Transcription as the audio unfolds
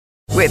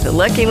With the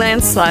Lucky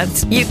Land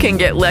Slots, you can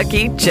get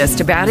lucky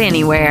just about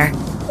anywhere.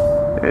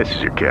 This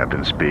is your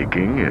captain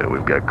speaking.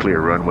 We've got clear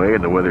runway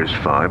and the weather's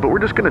fine, but we're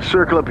just going to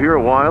circle up here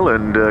a while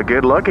and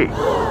get lucky.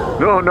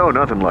 No,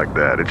 nothing like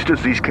that. It's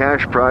just these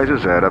cash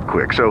prizes add up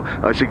quick. So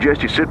I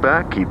suggest you sit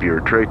back, keep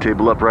your tray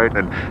table upright,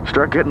 and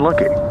start getting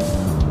lucky.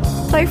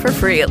 Play for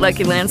free at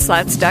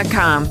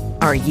LuckyLandSlots.com.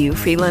 Are you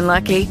feeling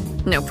lucky?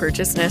 No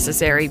purchase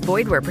necessary.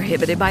 Void where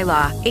prohibited by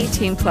law.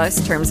 18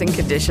 plus terms and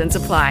conditions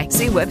apply.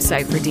 See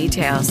website for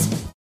details.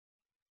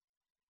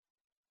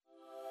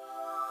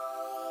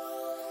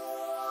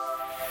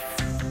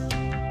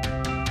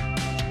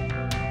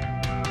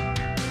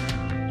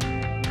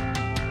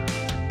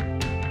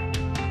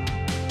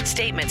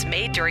 Statements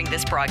made during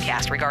this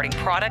broadcast regarding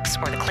products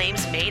or the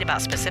claims made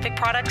about specific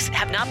products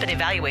have not been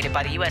evaluated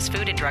by the U.S.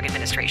 Food and Drug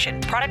Administration.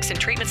 Products and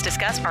treatments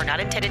discussed are not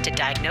intended to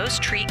diagnose,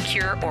 treat,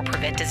 cure, or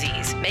prevent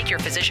disease. Make your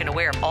physician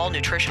aware of all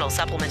nutritional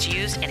supplements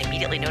used and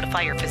immediately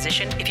notify your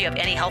physician if you have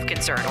any health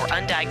concern or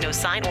undiagnosed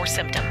sign or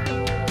symptom.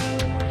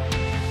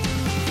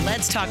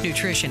 Let's Talk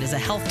Nutrition is a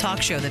health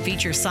talk show that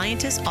features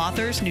scientists,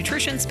 authors,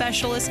 nutrition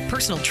specialists,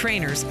 personal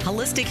trainers,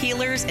 holistic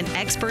healers, and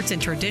experts in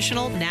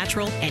traditional,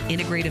 natural, and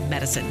integrative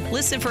medicine.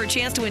 Listen for a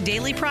chance to win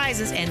daily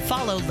prizes and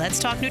follow Let's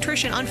Talk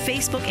Nutrition on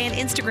Facebook and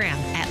Instagram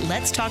at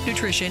Let's Talk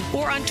Nutrition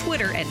or on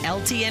Twitter at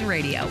LTN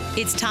Radio.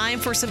 It's time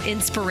for some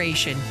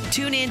inspiration.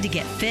 Tune in to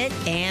get fit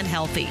and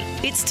healthy.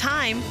 It's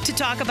time to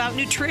talk about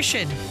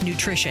nutrition.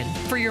 Nutrition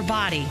for your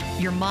body,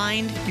 your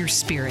mind, your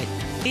spirit.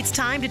 It's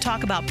time to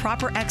talk about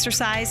proper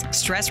exercise,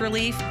 stress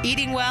relief,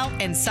 eating well,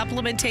 and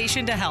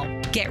supplementation to help.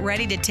 Get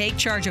ready to take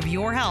charge of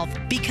your health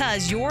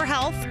because your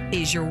health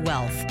is your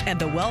wealth and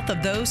the wealth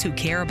of those who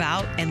care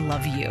about and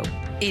love you.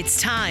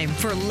 It's time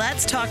for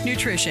Let's Talk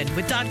Nutrition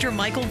with Dr.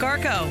 Michael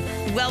Garko.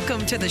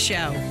 Welcome to the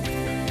show.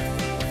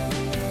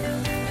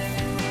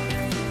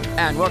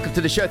 And welcome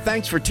to the show.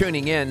 Thanks for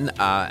tuning in.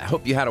 I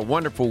hope you had a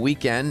wonderful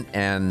weekend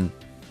and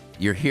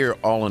you're here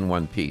all in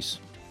one piece.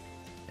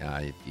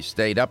 If you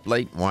stayed up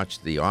late and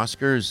watched the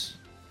Oscars,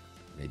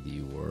 maybe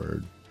you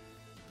were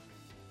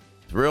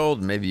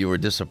thrilled, maybe you were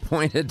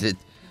disappointed.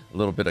 A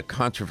little bit of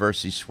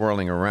controversy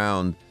swirling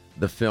around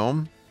the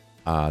film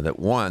that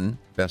won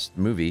Best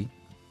Movie,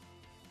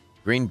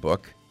 Green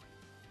Book.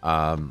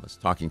 I was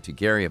talking to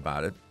Gary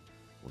about it.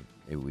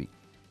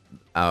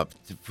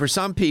 For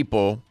some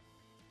people,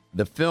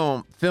 the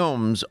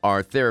films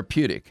are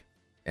therapeutic,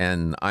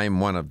 and I'm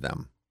one of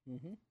them.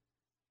 Mm-hmm.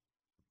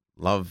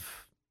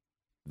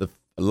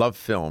 Love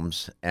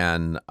films,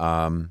 and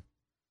my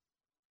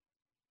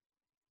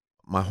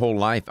whole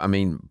life, I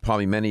mean,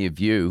 probably many of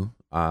you,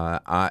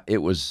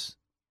 it was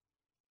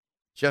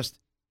just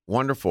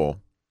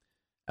wonderful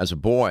as a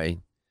boy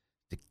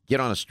to get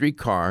on a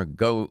streetcar,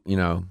 go,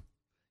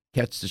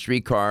 catch the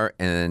streetcar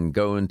and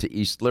go into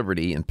East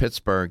Liberty in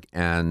Pittsburgh,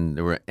 and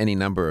there were any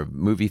number of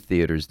movie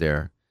theaters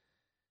there.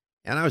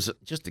 And I was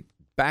just,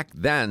 back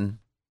then,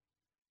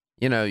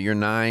 you're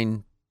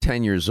 9,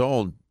 10 years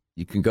old,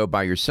 you can go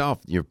by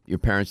yourself. Your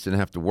parents didn't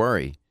have to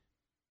worry.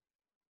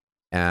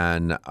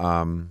 And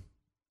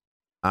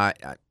my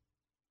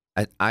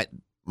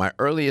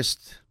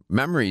earliest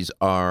memories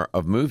are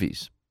of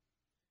movies,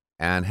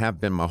 and have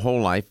been my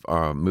whole life.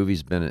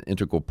 Movies been an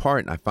integral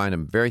part, and I find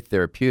them very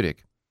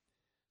therapeutic.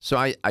 So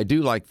I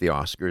do like the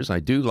Oscars.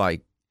 I do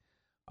like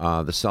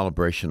the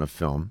celebration of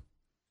film,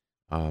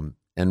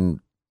 and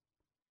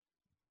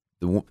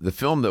the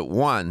film that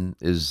won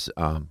is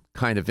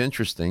kind of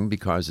interesting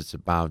because it's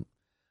about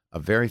a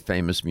very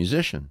famous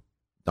musician,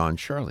 Don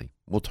Shirley.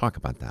 We'll talk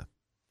about that.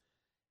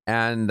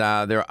 And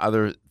there are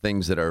other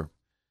things that are,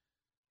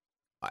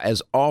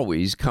 as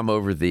always, come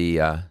over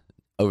the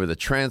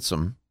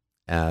transom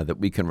that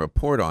we can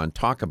report on,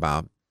 talk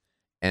about,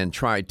 and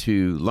try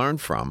to learn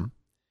from,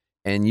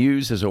 and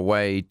use as a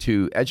way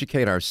to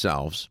educate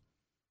ourselves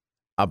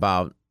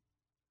about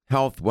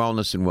health,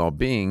 wellness, and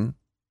well-being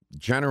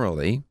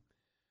generally.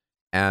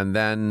 And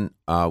then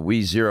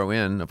we zero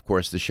in. Of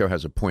course, the show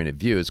has a point of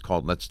view. It's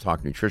called Let's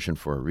Talk Nutrition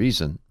for a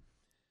reason.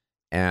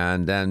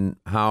 And then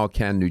how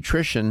can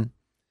nutrition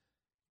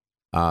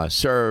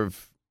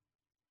serve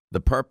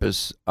the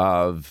purpose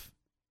of,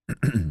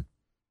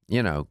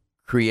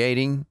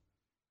 creating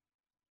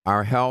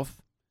our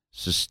health,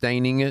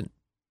 sustaining it,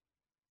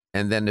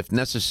 and then, if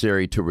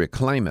necessary, to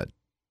reclaim it.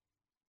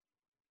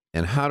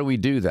 And how do we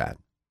do that?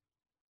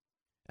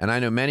 And I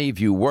know many of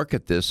you work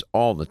at this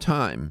all the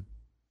time,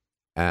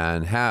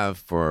 and have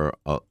for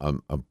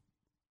a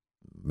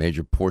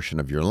major portion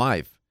of your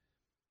life.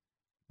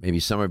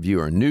 Maybe some of you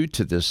are new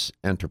to this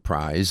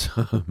enterprise,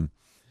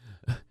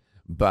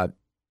 but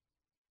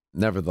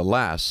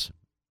nevertheless,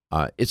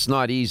 it's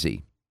not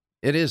easy.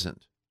 It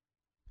isn't.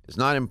 It's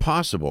not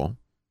impossible,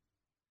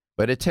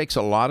 but it takes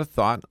a lot of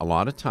thought, a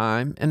lot of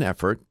time and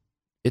effort.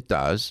 It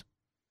does,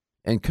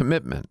 and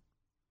commitment.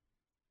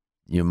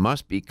 You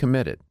must be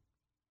committed.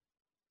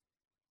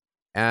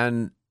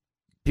 And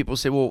people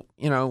say, well,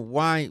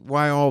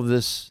 why all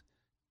this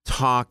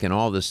talk and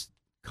all this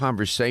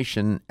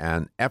conversation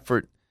and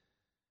effort?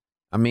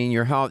 I mean,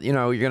 your health, you're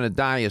going to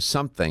die of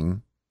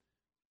something.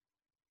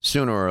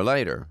 sooner or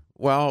later.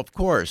 Well, of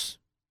course.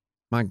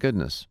 My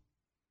goodness.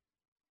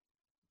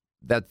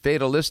 That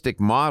fatalistic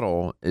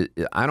model,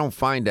 I don't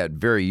find that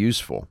very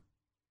useful.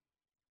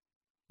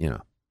 You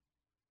know,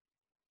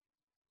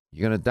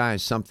 you're going to die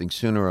of something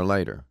sooner or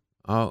later.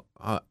 Oh,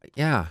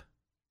 yeah.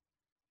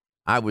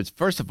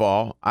 First of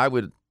all, I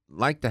would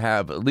like to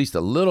have at least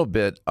a little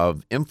bit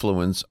of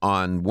influence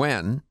on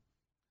when.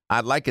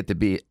 I'd like it to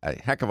be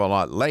a heck of a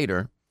lot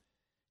later.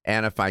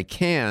 And if I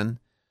can,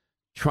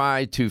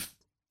 try to,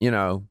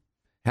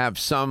 have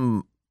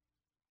some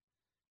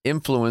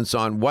influence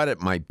on what it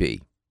might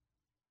be.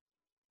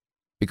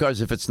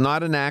 Because if it's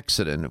not an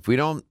accident, if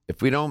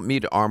we don't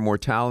meet our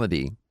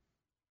mortality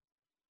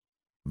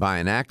by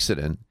an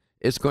accident,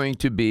 it's going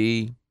to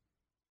be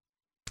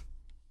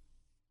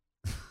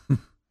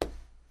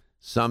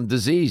some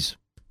disease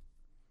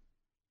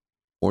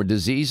or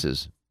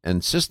diseases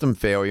and system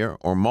failure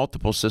or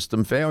multiple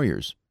system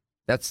failures.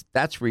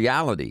 That's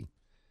reality.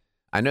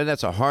 I know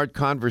that's a hard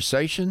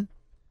conversation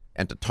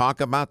and to talk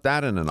about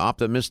that in an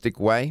optimistic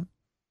way.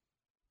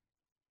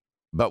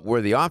 But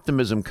where the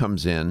optimism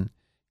comes in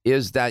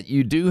is that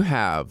you do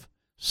have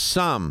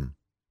some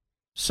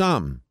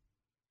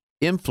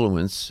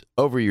influence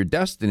over your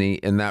destiny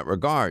in that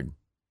regard.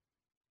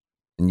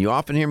 And you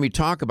often hear me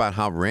talk about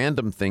how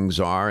random things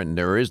are and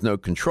there is no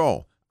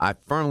control. I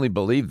firmly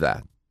believe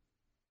that.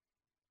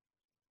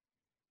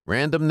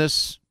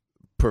 Randomness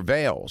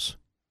prevails,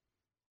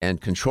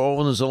 and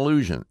control is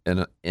illusion,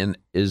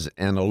 is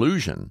an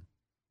illusion.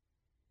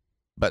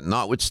 But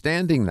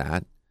notwithstanding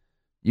that,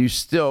 you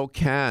still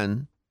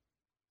can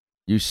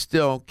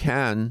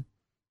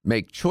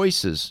make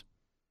choices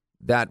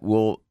that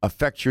will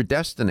affect your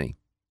destiny.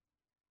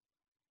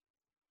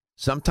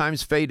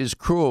 Sometimes fate is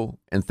cruel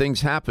and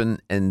things happen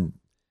and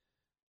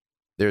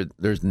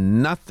there's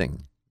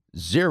nothing,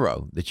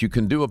 zero, that you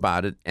can do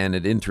about it, and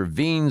it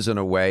intervenes in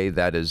a way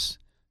that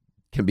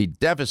can be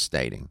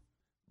devastating.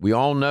 We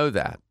all know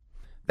that.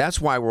 That's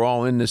why we're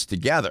all in this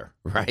together,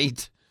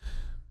 right?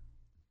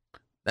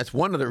 That's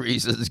one of the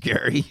reasons,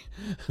 Gary,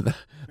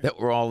 that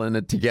we're all in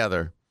it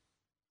together.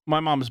 My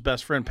mom's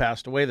best friend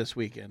passed away this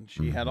weekend.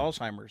 She had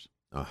Alzheimer's.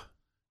 Oh,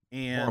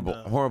 and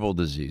horrible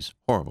disease.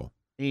 Horrible.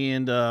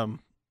 And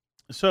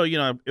so,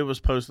 it was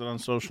posted on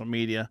social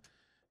media,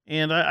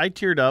 and I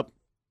teared up.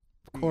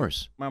 Of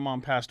course. My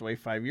mom passed away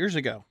 5 years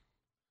ago.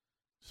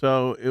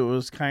 So it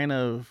was kind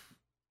of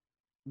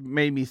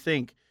made me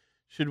think,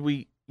 should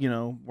we,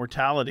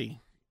 mortality,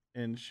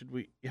 and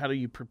how do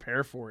you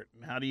prepare for it?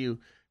 And how do you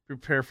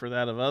prepare for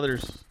that of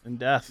others in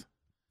death?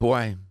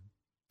 Boy,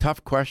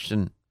 tough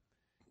question.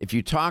 If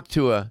you talk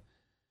to a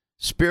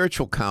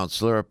spiritual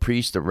counselor, a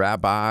priest, a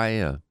rabbi,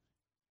 a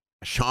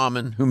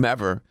shaman,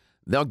 whomever,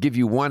 they'll give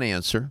you one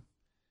answer.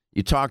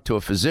 You talk to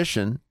a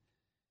physician,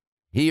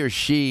 he or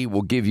she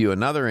will give you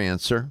another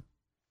answer.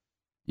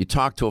 You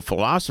talk to a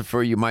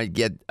philosopher, you might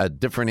get a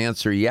different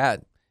answer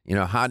yet.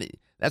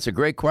 That's a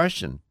great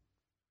question.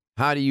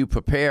 How do you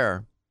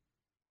prepare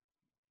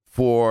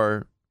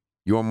for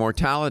your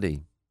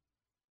mortality?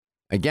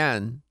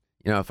 Again,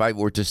 if I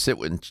were to sit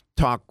and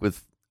talk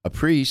with a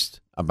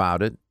priest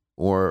about it,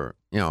 or,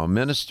 a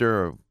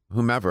minister or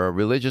whomever, a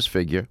religious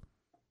figure,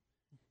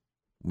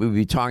 we would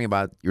be talking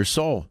about your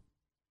soul.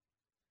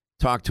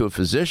 Talk to a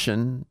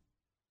physician,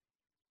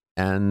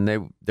 and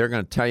they're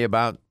going to tell you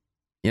about,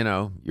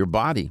 your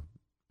body.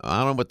 I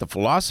don't know what the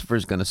philosopher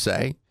is going to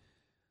say.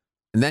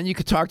 And then you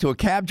could talk to a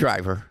cab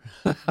driver.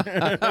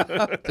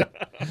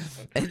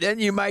 And then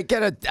you might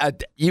get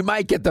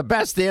the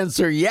best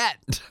answer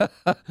yet.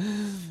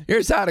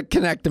 Here's how to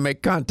connect and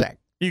make contact.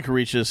 You can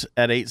reach us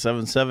at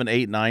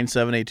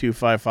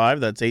 877-897-8255.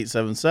 That's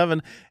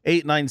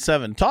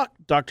 877-897-TALK.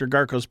 Dr.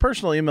 Garko's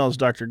personal email is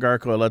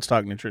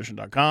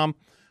drgarko@letstalknutrition.com.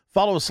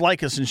 Follow us,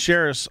 like us, and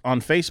share us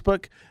on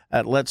Facebook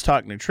at Let's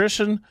Talk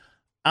Nutrition,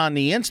 on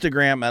the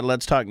Instagram at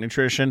Let's Talk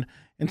Nutrition,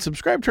 and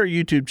subscribe to our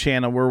YouTube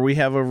channel where we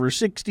have over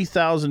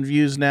 60,000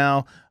 views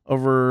now,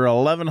 over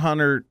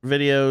 1,100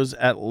 videos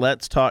at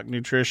Let's Talk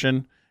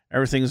Nutrition.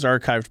 Everything is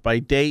archived by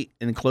date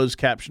and closed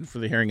caption for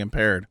the hearing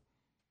impaired.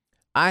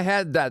 I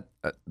had that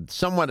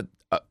somewhat of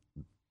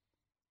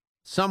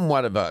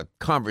a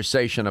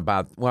conversation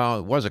about, it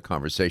was a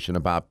conversation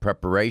about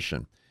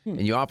preparation.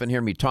 And you often hear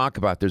me talk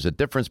about there's a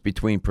difference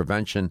between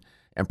prevention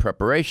and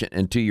preparation.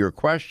 And to your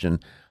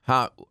question,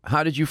 how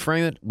did you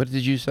frame it? What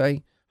did you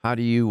say? How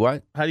do you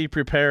what? How do you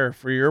prepare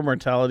for your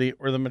mortality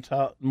or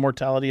the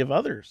mortality of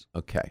others?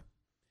 Okay.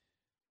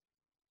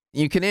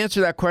 You can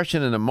answer that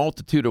question in a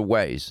multitude of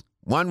ways.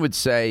 One would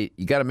say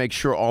you got to make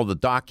sure all the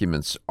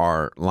documents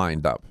are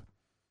lined up.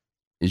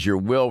 Is your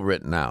will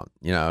written out?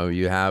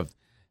 You have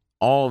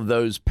all of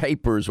those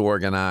papers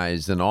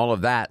organized and all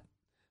of that.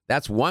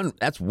 That's one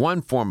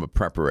form of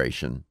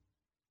preparation.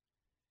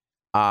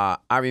 I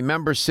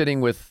remember sitting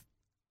with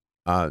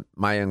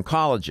my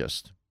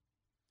oncologist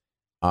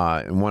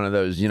in one of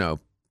those,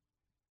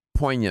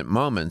 poignant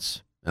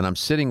moments, and I'm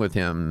sitting with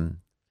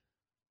him.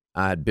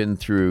 I had been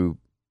through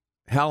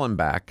hell and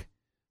back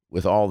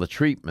with all the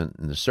treatment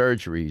and the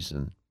surgeries,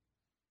 and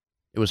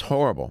it was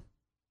horrible.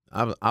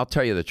 I'll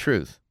tell you the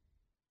truth.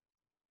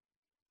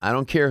 I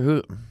don't care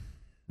who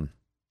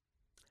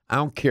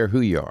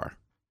you are.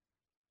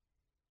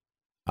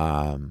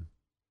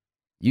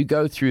 You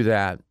go through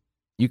that,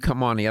 you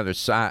come on the other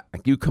side,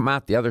 you come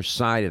out the other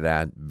side of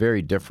that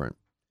very different.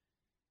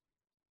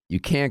 You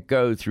can't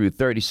go through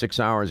 36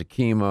 hours of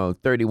chemo,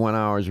 31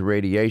 hours of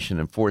radiation,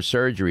 and 4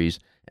 surgeries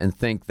and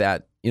think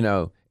that,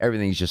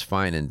 everything's just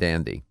fine and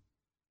dandy,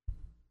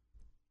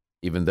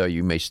 even though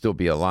you may still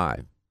be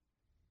alive.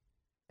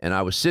 And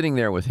I was sitting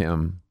there with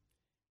him,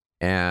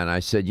 and I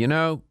said,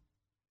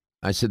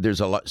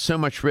 there's so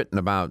much written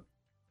about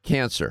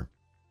cancer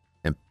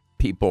and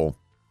people,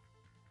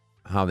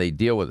 how they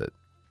deal with it.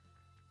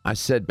 I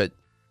said, but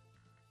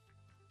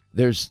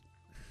there's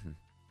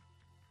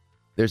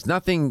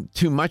nothing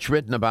too much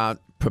written about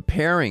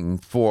preparing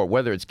for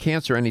whether it's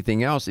cancer or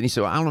anything else. And he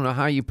said, well, I don't know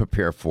how you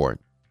prepare for it,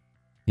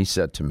 he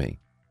said to me.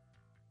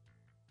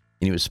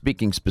 And he was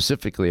speaking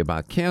specifically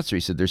about cancer. He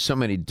said, there's so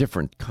many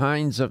different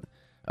kinds of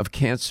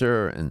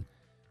cancer, and,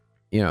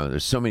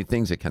 there's so many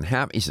things that can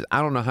happen. He said,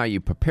 I don't know how you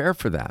prepare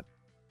for that.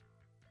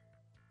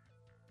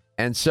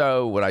 And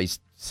so what I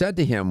said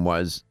to him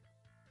was,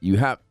 you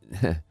have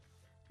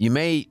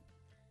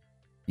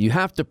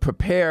to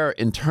prepare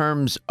in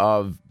terms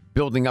of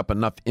building up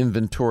enough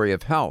inventory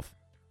of health.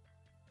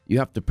 You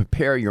have to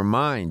prepare your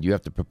mind. You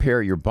have to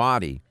prepare your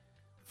body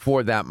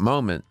for that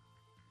moment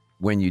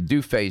when you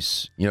do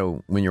face,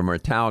 when your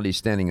mortality is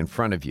standing in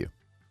front of you.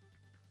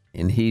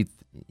 And he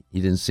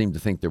didn't seem to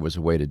think there was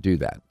a way to do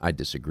that. I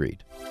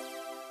disagreed.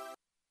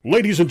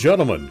 Ladies and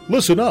gentlemen,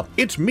 listen up.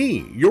 It's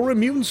me, your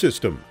immune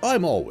system.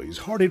 I'm always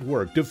hard at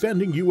work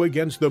defending you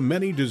against the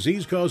many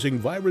disease-causing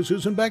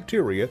viruses and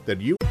bacteria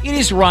that you... It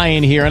is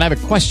Ryan here, and I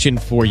have a question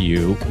for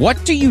you.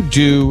 What do you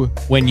do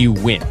when you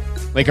win?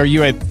 Like, are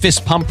you a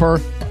fist pumper,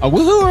 a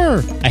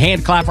woohooer, a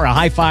hand clapper, a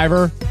high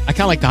fiver? I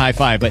kind of like the high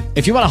five, but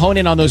if you want to hone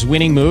in on those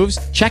winning moves,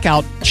 check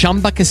out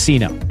Chumba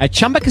Casino. At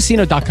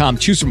ChumbaCasino.com,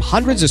 choose from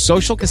hundreds of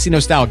social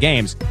casino-style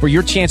games for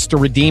your chance to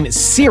redeem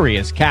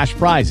serious cash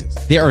prizes.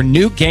 There are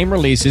new game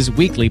releases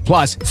weekly,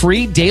 plus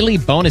free daily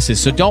bonuses,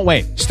 so don't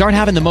wait. Start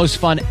having the most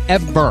fun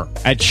ever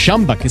at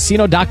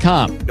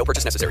ChumbaCasino.com. No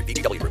purchase necessary.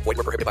 VGW. Void where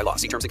prohibited by law.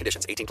 See terms and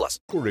conditions. 18+.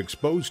 We're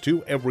exposed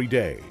to every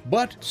day.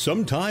 But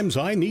sometimes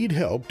I need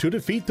help to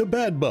defeat the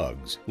bad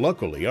bugs.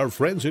 Luckily, our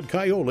friends at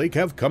Kyolic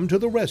have come to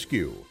the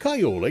rescue.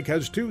 Kyolic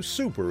has 2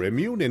 super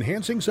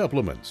immune-enhancing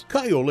supplements,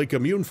 Kyolic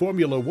Immune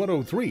Formula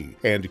 103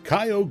 and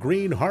Kyo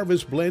Green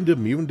Harvest Blend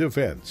Immune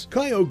Defense.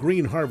 Kyo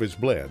Green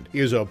Harvest Blend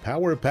is a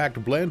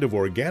power-packed blend of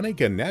organic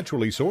and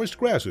naturally sourced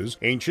grasses,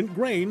 ancient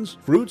grains,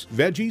 fruits,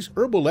 veggies,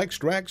 herbal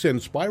extracts, and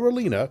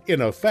spirulina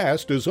in a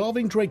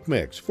fast-dissolving drink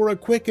mix for a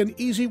quick and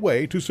easy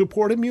way to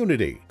support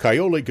immunity.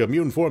 Kyolic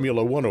Immune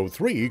Formula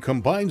 103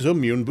 combines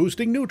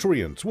immune-boosting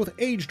nutrients with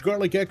aged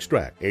garlic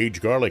extract.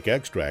 Aged garlic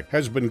extract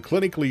has been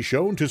clinically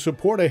shown to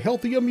support a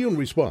healthy immune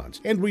response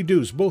and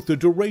reduce both the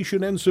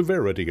duration and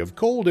severity of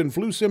cold and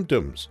flu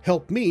symptoms.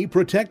 Help me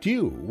protect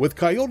you with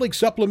Kyolic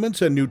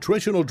supplements and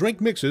nutritional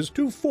drink mixes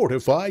to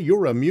fortify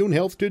your immune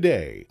health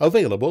today.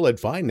 Available at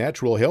fine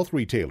natural health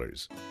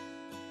retailers.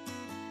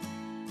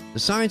 The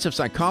science of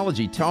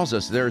psychology tells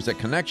us there is a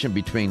connection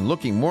between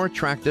looking more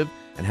attractive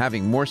and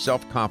having more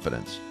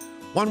self-confidence.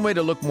 One way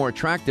to look more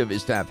attractive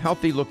is to have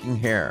healthy-looking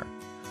hair.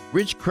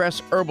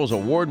 Ridgecrest Herbal's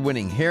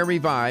award-winning Hair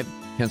Revive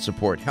can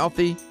support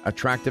healthy,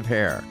 attractive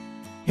hair.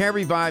 Hair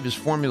Revive is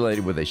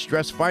formulated with a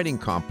stress-fighting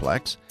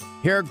complex,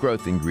 hair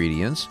growth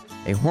ingredients,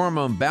 a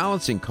hormone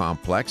balancing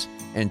complex,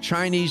 and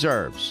Chinese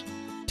herbs.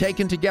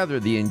 Taken together,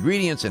 the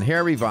ingredients in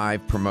Hair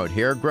Revive promote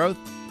hair growth,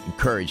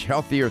 encourage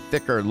healthier,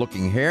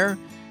 thicker-looking hair,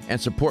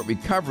 and support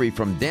recovery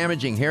from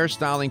damaging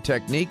hairstyling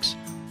techniques,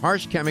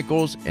 harsh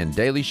chemicals, and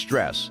daily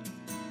stress.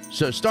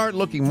 So start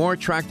looking more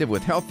attractive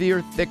with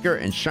healthier, thicker,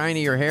 and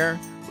shinier hair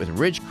with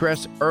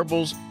Ridgecrest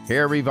Herbal's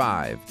Hair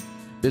Revive.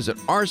 Visit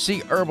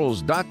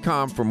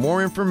rcherbals.com for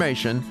more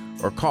information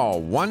or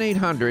call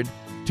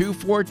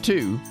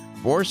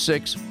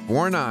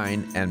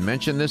 1-800-242-4649 and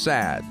mention this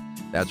ad.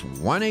 That's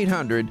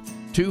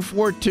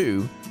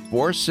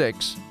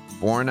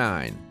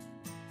 1-800-242-4649.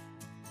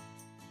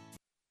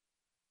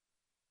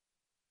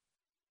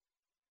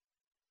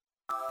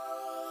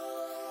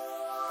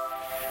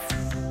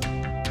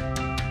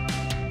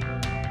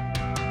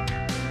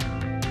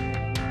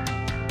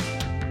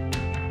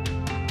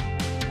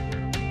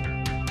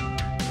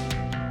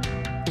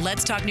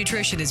 Let's Talk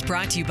Nutrition is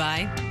brought to you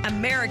by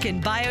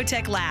American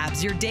Biotech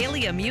Labs, your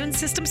daily immune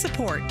system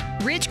support.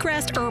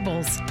 Ridgecrest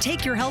Herbals,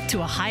 take your health to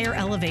a higher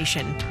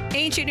elevation.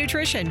 Ancient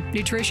Nutrition,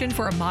 nutrition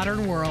for a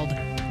modern world.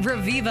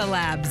 Reviva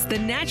Labs, the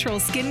natural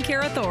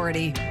skincare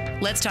authority.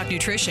 Let's Talk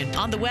Nutrition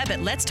on the web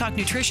at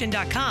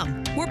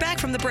letstalknutrition.com. We're back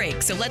from the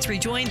break, so let's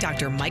rejoin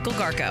Dr. Michael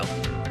Garko.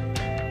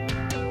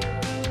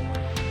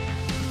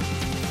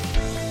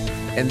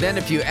 And then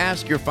if you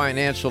ask your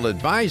financial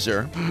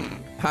advisor,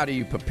 how do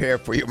you prepare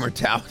for your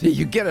mortality?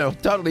 You get a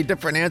totally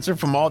different answer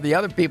from all the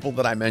other people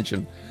that I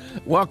mentioned.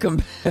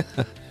 Welcome.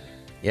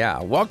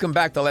 Welcome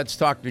back to Let's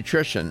Talk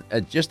Nutrition.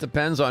 It just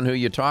depends on who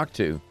you talk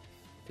to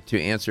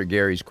answer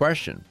Gary's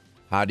question.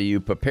 How do you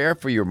prepare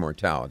for your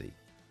mortality?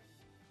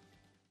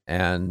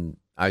 And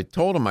I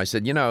told him, I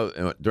said,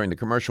 during the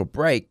commercial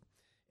break,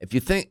 if you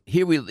think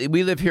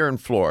we live here in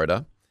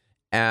Florida,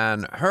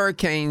 and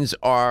hurricanes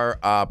are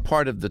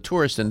part of the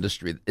tourist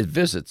industry. It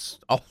visits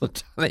all the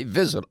time. They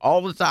visit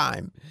all the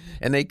time,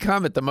 and they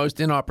come at the most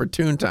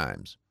inopportune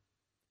times.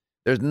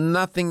 There's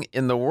nothing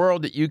in the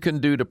world that you can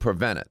do to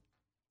prevent it.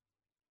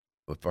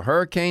 If a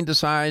hurricane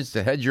decides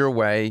to head your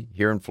way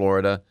here in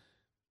Florida,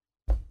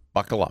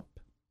 buckle up.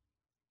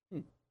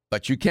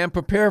 But you can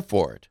prepare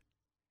for it.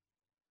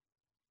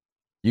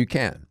 You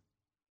can.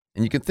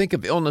 And you can think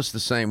of illness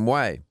the same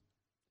way.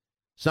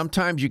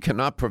 Sometimes you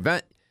cannot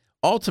prevent.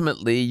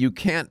 Ultimately, you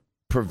can't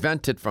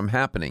prevent it from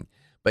happening.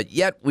 But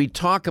yet we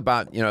talk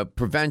about,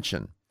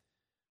 prevention.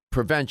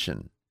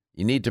 Prevention.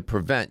 You need to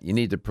prevent. You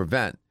need to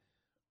prevent.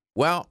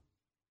 Well,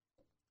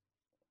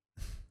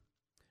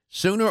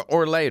 sooner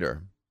or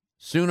later,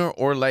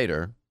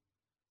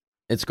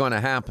 it's going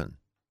to happen,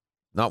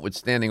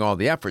 notwithstanding all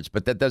the efforts.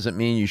 But that doesn't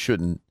mean you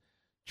shouldn't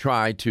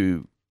try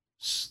to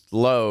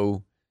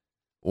slow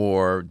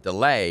or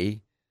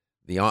delay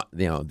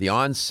the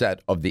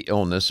onset of the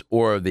illness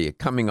or the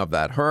coming of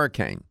that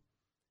hurricane.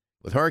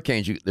 With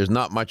hurricanes, there's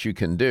not much you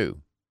can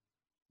do.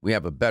 We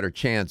have a better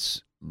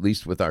chance, at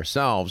least with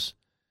ourselves,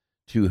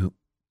 to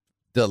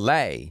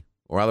delay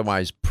or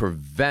otherwise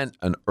prevent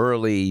an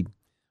early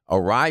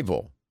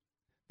arrival.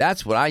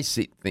 That's what I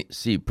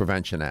see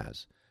prevention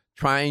as,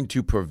 trying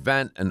to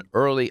prevent an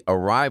early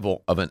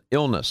arrival of an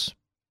illness.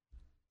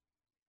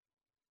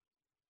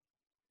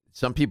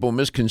 Some people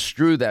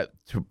misconstrue that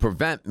to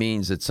prevent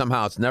means that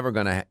somehow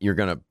you're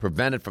going to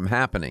prevent it from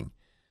happening.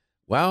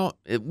 Well,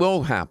 it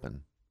will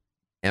happen.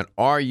 And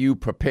are you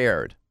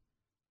prepared?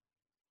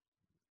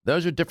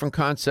 Those are different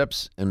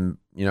concepts, and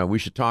we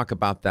should talk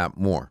about that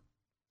more,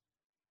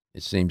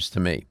 it seems to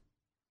me.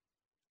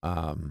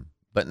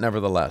 But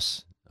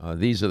nevertheless,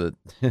 these are the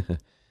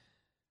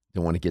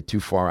don't want to get too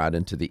far out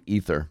into the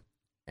ether.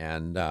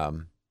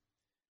 And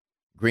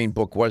Green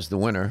Book was the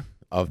winner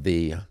of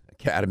the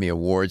Academy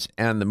Awards,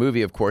 and the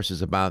movie, of course,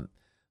 is about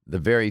the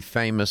very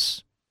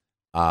famous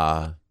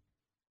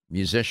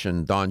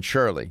musician Don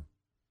Shirley,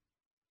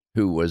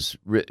 who was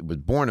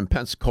born in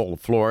Pensacola,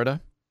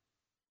 Florida,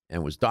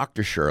 and was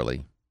Dr.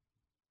 Shirley.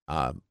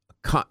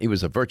 He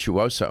was a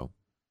virtuoso.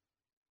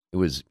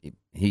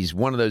 He's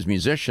one of those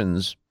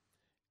musicians,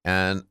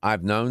 and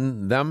I've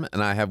known them,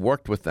 and I have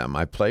worked with them.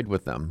 I played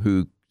with them,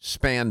 who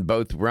spanned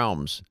both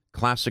realms,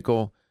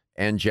 classical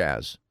and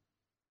jazz.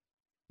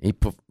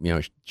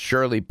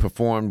 Shirley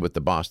performed with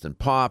the Boston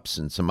Pops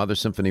and some other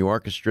symphony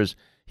orchestras.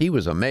 He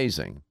was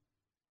amazing.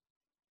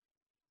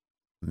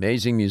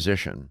 Amazing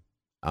musician,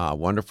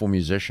 wonderful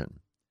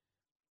musician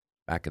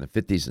back in the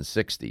 50s and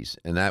 60s.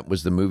 And that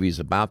was the movies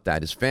about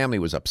that. His family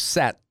was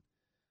upset.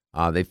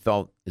 They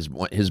felt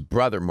his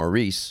brother,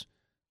 Maurice,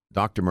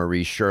 Dr.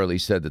 Maurice Shirley,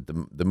 said that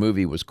the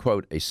movie was,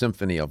 quote, a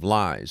symphony of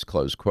lies,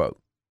 close quote.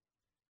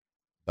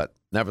 But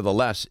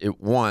nevertheless,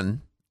 it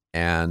won,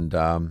 and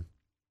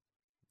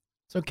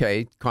it's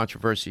okay.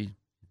 Controversy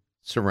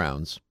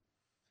surrounds,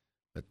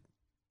 but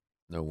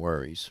no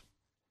worries.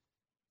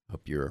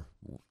 Hope your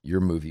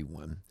movie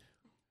won.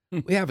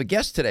 We have a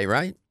guest today,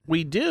 right?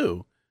 We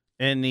do.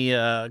 And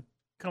the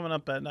coming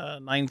up at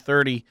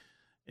 9:30,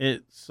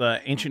 it's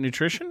Ancient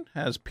Nutrition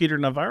has Peter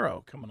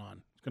Navarro coming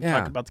on. He's going to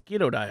talk about the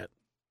keto diet.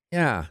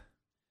 Yeah.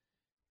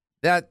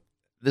 The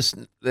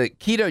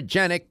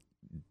ketogenic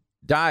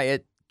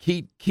diet,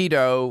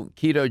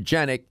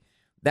 ketogenic,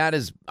 that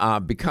has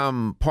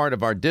become part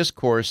of our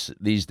discourse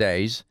these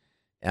days.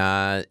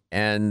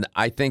 And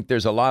I think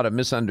there's a lot of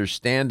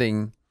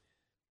misunderstanding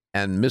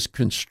and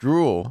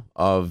misconstrual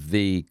of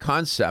the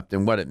concept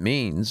and what it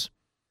means.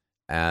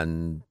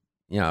 And,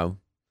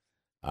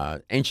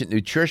 Ancient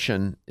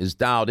Nutrition is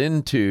dialed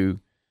into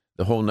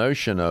the whole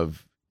notion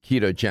of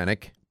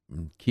ketogenic,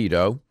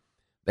 keto.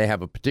 They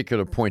have a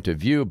particular point of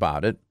view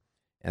about it,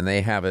 and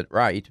they have it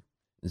right.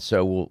 And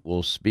so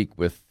we'll speak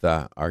with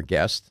our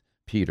guest,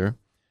 Peter,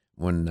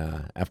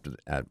 when after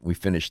we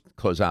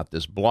close out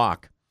this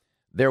block.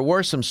 There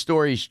were some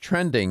stories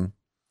trending.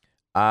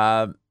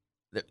 The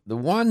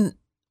one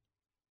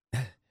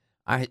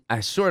I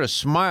sort of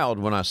smiled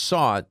when I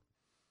saw it,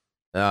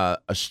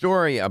 a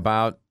story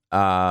about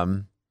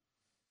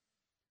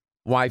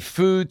why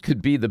food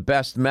could be the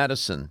best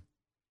medicine.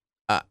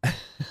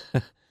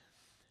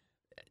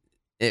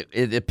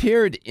 It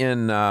appeared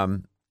in,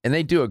 and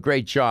they do a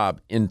great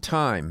job in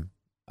Time,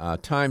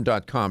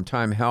 time.com,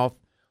 Time Health,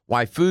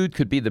 why food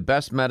could be the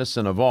best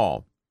medicine of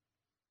all.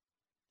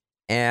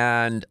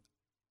 And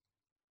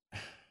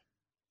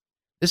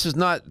this is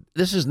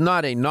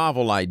not a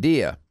novel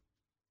idea.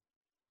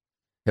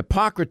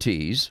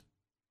 Hippocrates,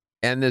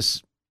 and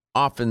this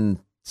often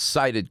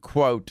cited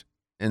quote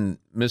and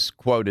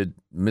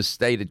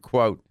misstated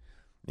quote,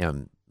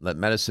 let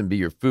medicine be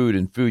your food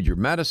and food your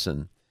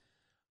medicine.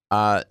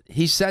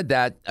 He said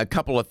that a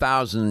couple of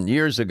thousand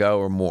years ago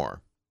or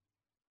more.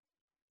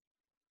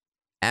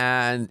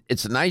 And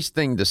it's a nice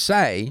thing to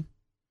say.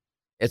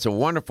 It's a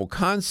wonderful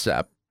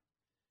concept.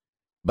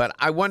 But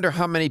I wonder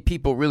how many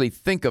people really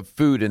think of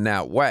food in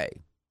that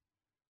way.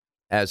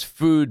 as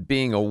food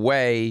being a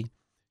way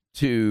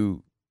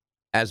to,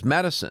 as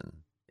medicine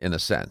in a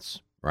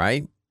sense,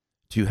 right?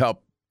 To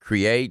help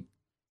create,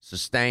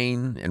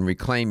 sustain, and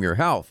reclaim your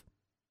health.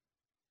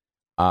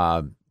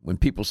 When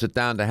people sit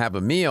down to have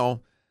a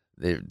meal,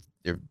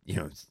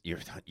 you're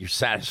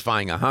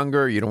satisfying a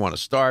hunger. You don't want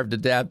to starve to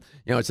death.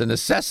 It's a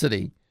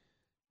necessity,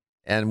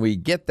 and we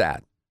get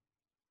that.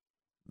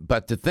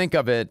 But to think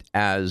of it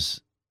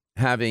as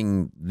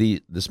having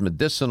this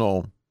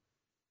medicinal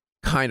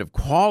kind of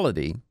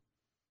quality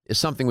is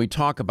something we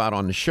talk about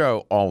on the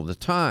show all the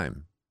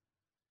time.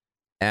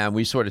 And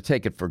we sort of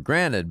take it for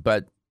granted,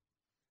 but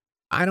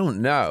I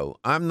don't know.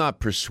 I'm not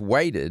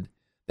persuaded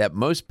that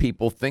most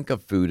people think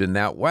of food in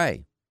that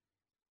way.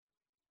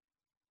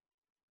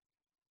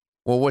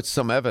 Well, what's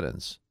some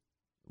evidence?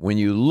 When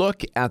you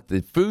look at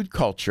the food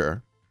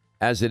culture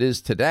as it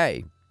is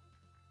today,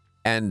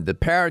 and the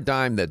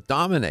paradigm that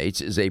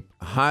dominates is a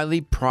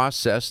highly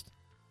processed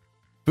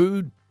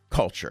food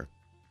culture.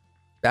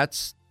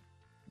 That's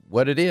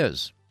what it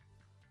is.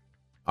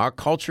 Our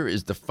culture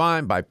is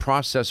defined by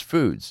processed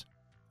foods.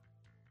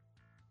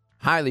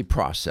 Highly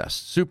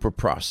processed, super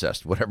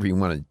processed, whatever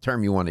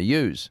term you want to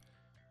use,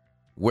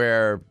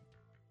 where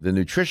the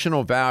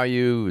nutritional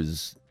value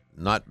is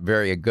not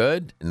very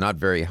good, not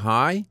very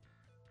high,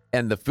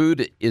 and the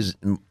food is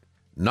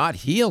not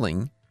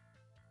healing,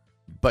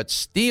 but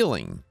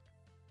stealing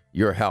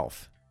your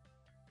health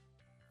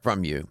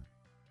from you.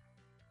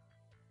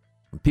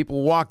 When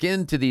people walk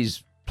into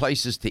these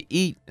places to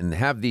eat and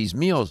have these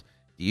meals,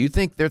 do you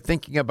think they're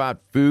thinking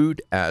about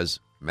food as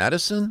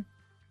medicine?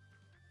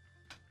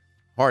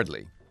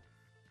 Hardly.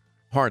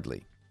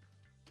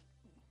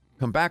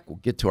 Come back, we'll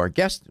get to our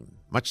guest.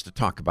 Much to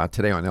talk about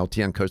today on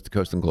LTN Coast to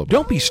Coast and Global.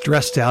 Don't be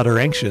stressed out or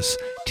anxious.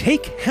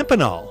 Take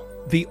Hempanol,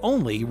 the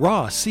only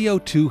raw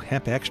CO2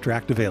 hemp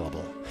extract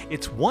available.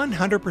 It's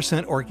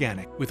 100%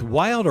 organic with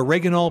wild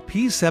oreganol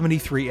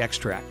P73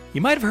 extract.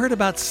 You might have heard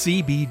about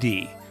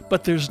CBD,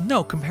 but there's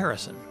no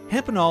comparison.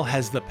 Hempanol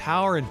has the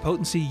power and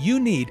potency you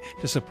need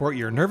to support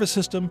your nervous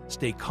system,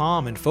 stay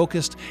calm and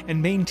focused,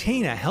 and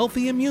maintain a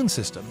healthy immune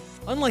system.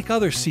 Unlike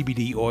other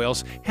CBD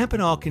oils,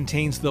 Hempanol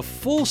contains the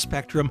full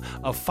spectrum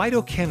of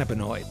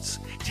phytocannabinoids.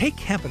 Take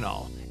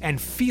Hempanol and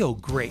feel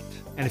great.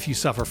 And if you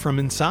suffer from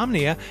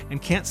insomnia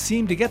and can't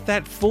seem to get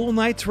that full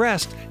night's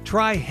rest,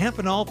 try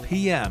Hempanol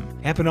PM.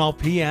 Hempanol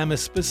PM is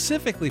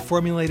specifically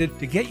formulated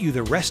to get you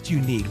the rest you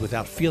need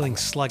without feeling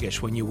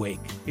sluggish when you wake.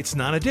 It's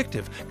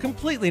non-addictive,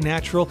 completely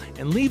natural,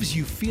 and leaves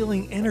you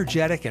feeling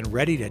energetic and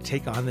ready to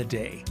take on the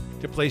day.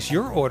 To place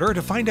your order or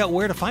to find out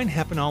where to find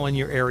Hempanol in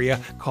your area,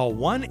 call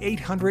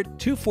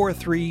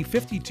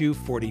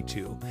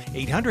 1-800-243-5242,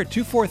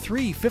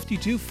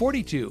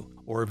 800-243-5242,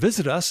 or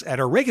visit us at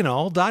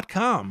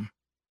oreganol.com.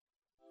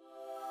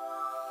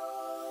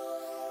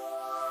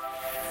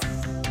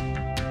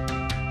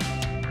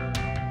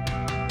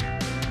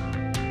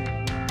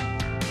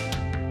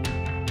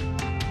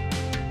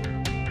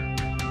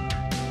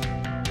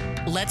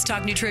 Let's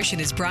Talk Nutrition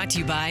is brought to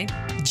you by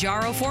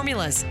Jarrow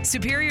Formulas,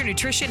 superior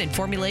nutrition and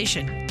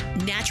formulation.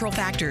 Natural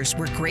Factors,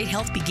 where great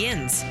health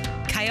begins.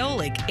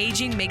 Kyolic,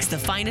 aging makes the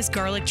finest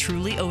garlic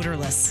truly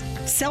odorless.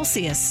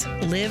 Celsius,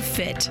 live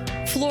fit.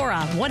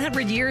 Flora,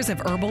 100 years of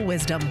herbal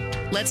wisdom.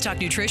 Let's Talk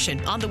Nutrition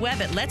on the web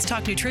at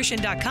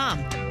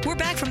letstalknutrition.com. We're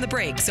back from the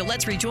break, so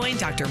let's rejoin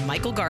Dr.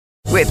 Michael Garko.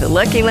 With the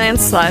Lucky Land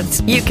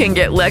Slots, you can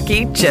get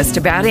lucky just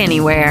about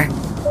anywhere.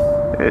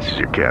 This is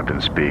your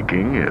captain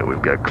speaking.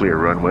 We've got clear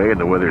runway and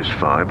the weather's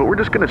fine, but we're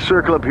just going to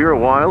circle up here a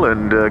while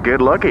and get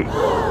lucky.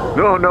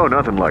 No,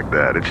 nothing like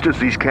that. It's just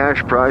these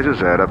cash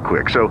prizes add up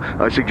quick. So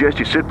I suggest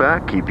you sit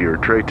back, keep your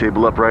tray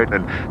table upright,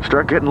 and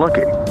start getting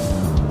lucky.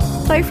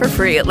 Play for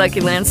free at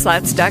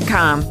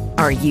LuckyLandSlots.com.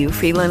 Are you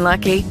feeling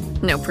lucky?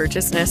 No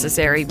purchase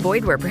necessary.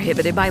 Void where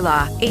prohibited by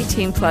law.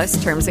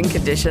 18+ terms and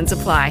conditions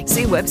apply.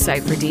 See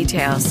website for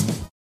details.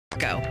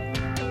 Go.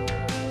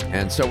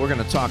 And so we're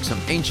going to talk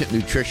some ancient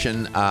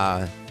nutrition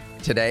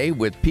today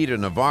with Peter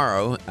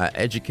Navarro,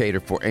 educator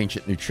for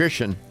ancient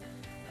nutrition.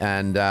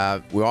 And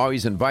we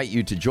always invite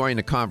you to join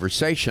the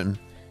conversation.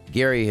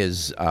 Gary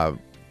has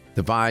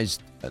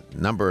devised a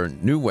number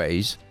of new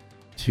ways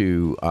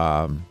to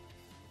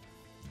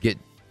get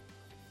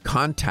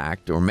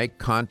contact or make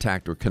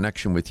contact or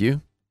connection with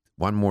you.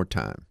 One more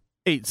time.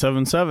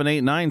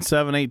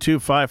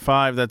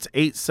 877-897-8255. That's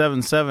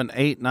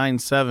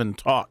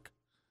 877-897-TALK.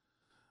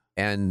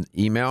 And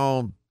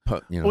email,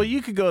 Well,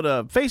 you could go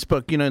to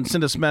Facebook, and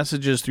send us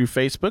messages through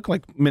Facebook,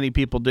 like many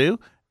people do,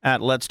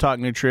 at Let's Talk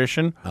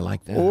Nutrition. I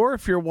like that. Or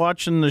if you're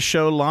watching the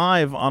show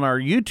live on our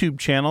YouTube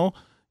channel,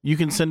 you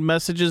can send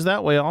messages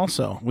that way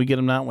also. We get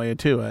them that way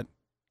too at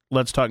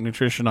Let's Talk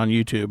Nutrition on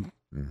YouTube.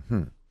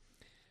 Mm-hmm.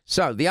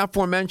 So the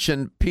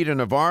aforementioned Peter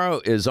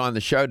Navarro is on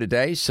the show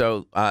today.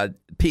 So,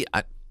 Pete,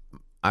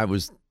 I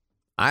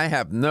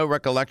have no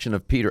recollection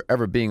of Peter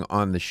ever being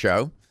on the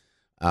show.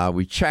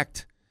 We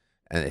checked.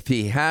 And if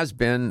he has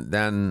been,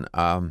 then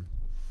I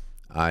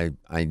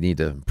need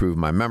to improve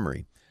my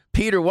memory.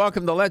 Peter,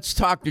 welcome to Let's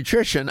Talk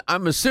Nutrition.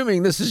 I'm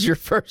assuming this is your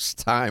first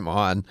time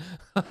on.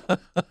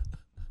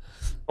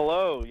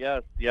 Hello.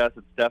 Yes,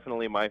 it's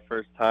definitely my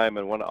first time,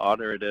 and what an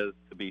honor it is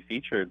to be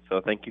featured.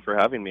 So thank you for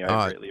having me.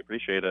 I greatly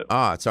appreciate it.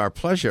 It's our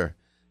pleasure.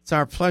 It's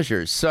our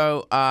pleasure.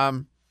 So,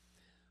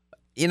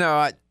 you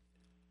know,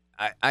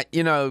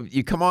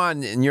 you come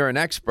on and you're an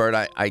expert.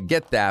 I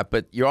get that,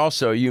 but you're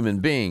also a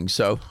human being.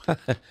 So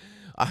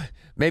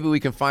maybe we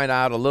can find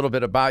out a little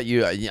bit about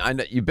you. I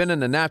know you've been in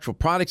the natural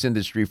products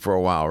industry for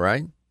a while,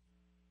 right?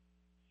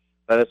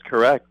 That is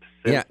correct.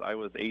 Since I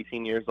was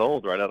 18 years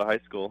old, right out of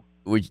high school.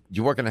 Did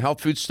you work in a health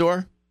food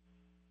store?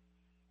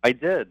 I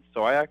did.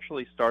 So I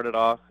actually started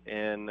off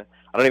in,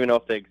 I don't even know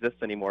if they exist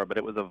anymore, but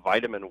it was a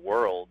Vitamin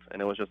World,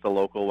 and it was just a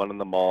local one in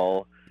the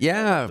mall.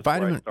 Yeah,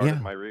 Vitamin. Where I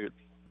started my roots.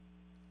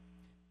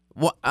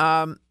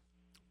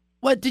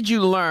 What did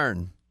you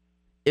learn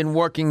in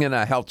working in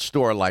a health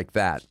store like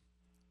that?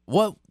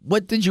 What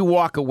did you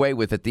walk away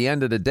with at the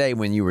end of the day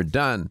when you were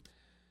done?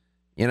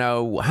 You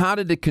know, how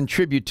did it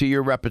contribute to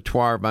your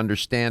repertoire of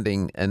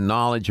understanding and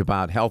knowledge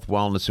about health,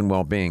 wellness, and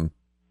well-being?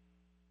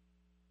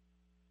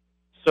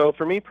 So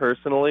for me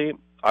personally,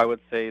 I would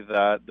say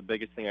that the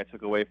biggest thing I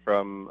took away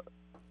from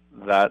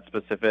that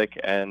specific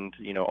and,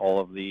 you know, all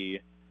of the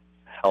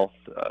health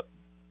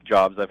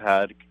jobs I've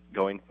had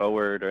going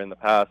forward or in the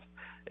past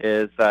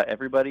is that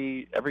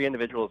every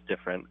individual is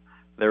different.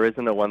 There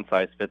isn't a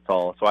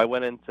one-size-fits-all. So I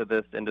went into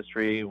this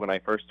industry when I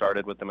first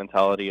started with the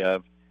mentality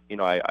of, you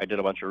know, I did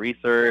a bunch of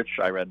research,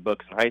 I read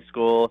books in high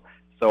school,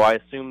 so I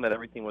assumed that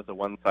everything was a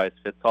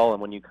one-size-fits-all.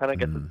 And when you kind of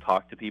get to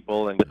talk to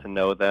people and get to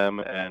know them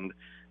and,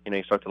 you know,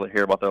 you start to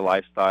hear about their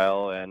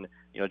lifestyle and,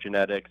 you know,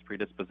 genetics,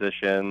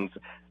 predispositions,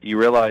 you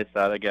realize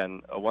that,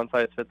 again, a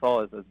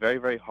one-size-fits-all is very,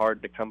 very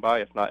hard to come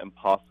by, if not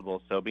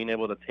impossible. So being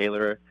able to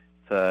tailor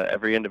to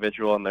every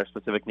individual and their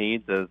specific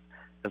needs is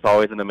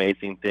always an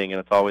amazing thing, and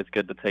it's always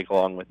good to take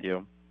along with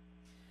you.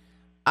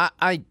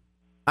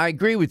 I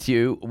agree with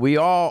you. We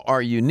all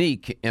are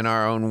unique in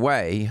our own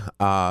way,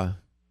 on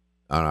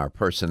our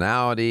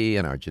personality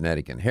and our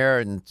genetic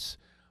inheritance,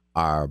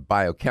 our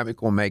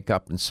biochemical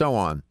makeup, and so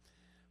on.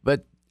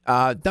 But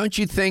don't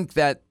you think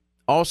that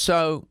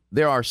also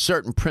there are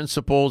certain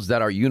principles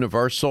that are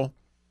universal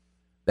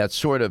that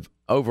sort of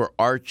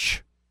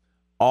overarch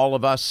all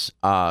of us,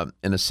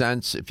 in a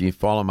sense, if you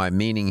follow my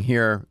meaning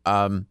here,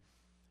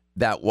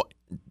 that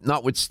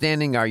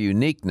notwithstanding our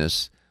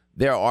uniqueness,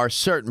 there are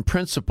certain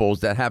principles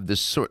that have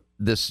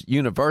this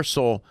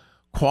universal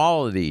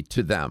quality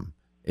to them.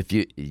 If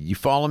you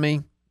follow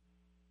me?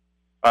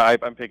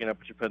 I'm picking up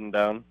what you're putting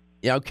down.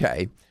 Yeah,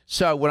 okay.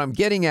 So what I'm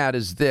getting at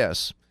is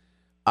this.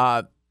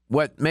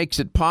 What makes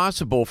it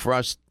possible for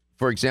us,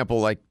 for example,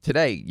 like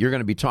today, you're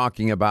going to be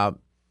talking about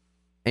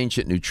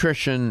ancient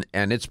nutrition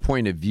and its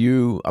point of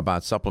view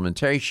about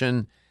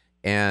supplementation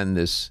and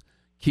this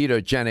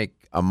ketogenic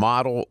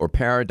model or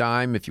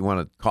paradigm, if you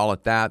want to call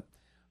it that.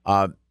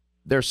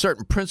 There are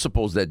certain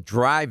principles that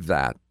drive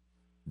that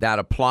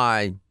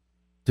apply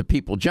to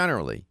people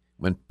generally.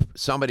 When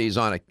somebody's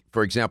on,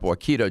 for example, a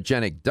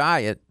ketogenic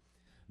diet,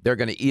 they're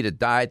going to eat a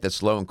diet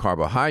that's low in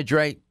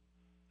carbohydrate,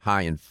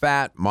 high in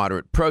fat,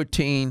 moderate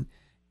protein,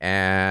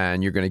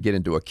 and you're going to get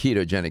into a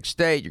ketogenic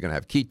state. You're going to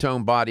have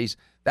ketone bodies.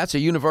 That's a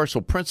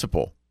universal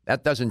principle.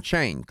 That doesn't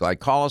change.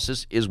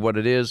 Glycolysis is what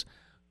it is.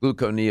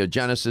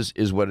 Gluconeogenesis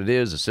is what it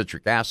is. The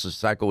citric acid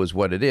cycle is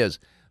what it is.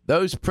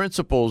 Those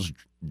principles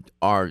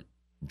are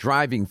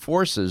driving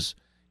forces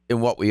in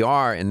what we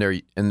are, and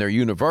they're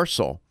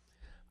universal.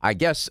 I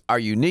guess our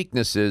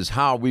uniqueness is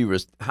how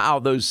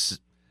those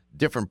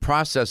different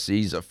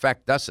processes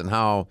affect us and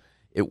how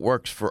it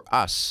works for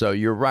us. So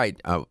you're right.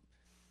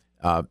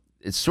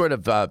 It's sort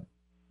of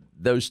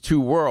those two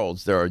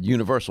worlds. There are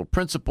universal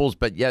principles,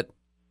 but yet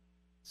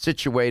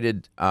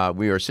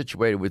we are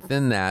situated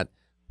within that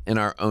in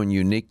our own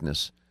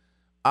uniqueness.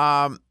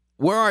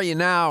 Where are you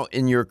now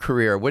in your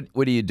career? What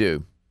do you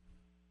do?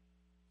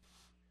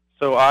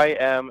 So I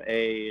am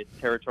a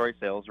territory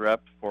sales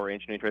rep for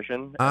Ancient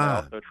Nutrition. And I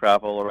also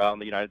travel around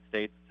the United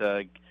States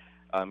to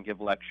give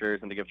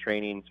lectures and to give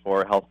trainings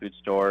for health food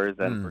stores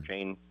and for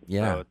chains.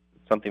 Yeah. So it's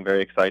something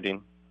very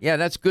exciting. Yeah,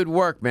 that's good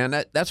work, man.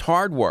 That's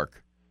hard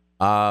work.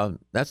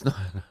 That's not.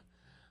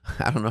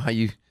 I don't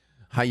know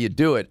how you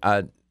do it.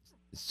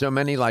 So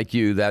many like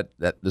you that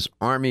this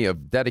army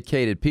of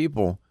dedicated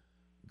people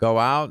go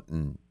out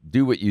and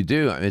do what you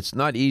do. I mean, it's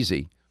not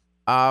easy.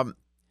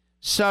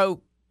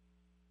 So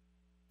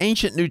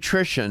Ancient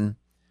Nutrition,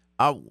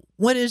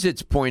 what is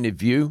its point of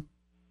view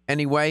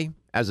anyway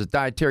as a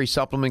dietary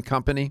supplement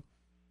company,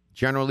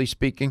 generally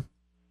speaking?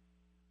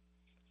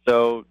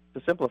 So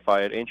to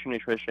simplify it, Ancient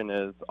Nutrition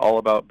is all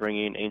about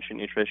bringing ancient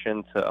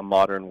nutrition to a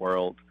modern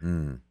world.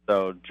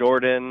 So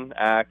Jordan,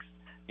 Axe,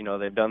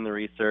 they've done the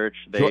research.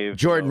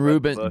 Jordan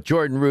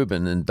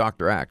Rubin and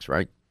Dr. Axe,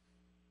 right?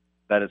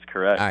 That is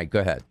correct. All right, go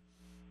ahead.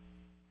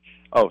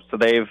 Oh, so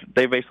they've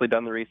basically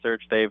done the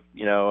research. They've,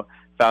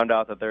 found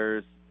out that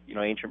there's,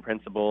 ancient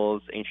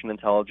principles, ancient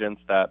intelligence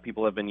that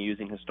people have been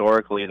using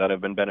historically that have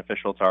been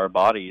beneficial to our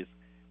bodies.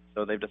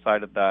 So they've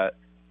decided that,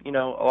 a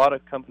lot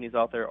of companies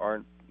out there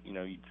aren't,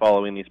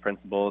 following these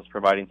principles,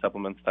 providing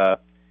supplements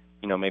that,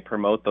 may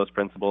promote those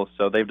principles.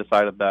 So they've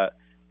decided that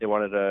they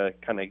wanted to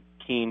kind of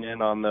keen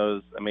in on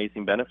those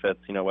amazing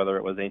benefits, whether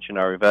it was ancient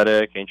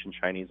Ayurvedic, ancient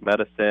Chinese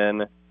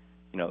medicine,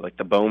 like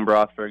the bone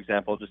broth, for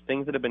example, just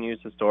things that have been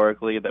used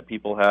historically that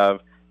people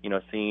have,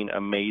 seen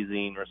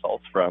amazing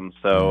results from.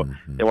 So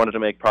they wanted to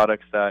make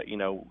products that,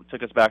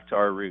 took us back to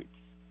our roots.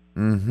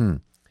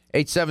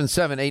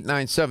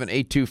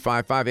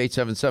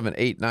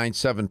 877-897-8255,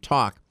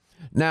 877-897-TALK.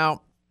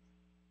 Now,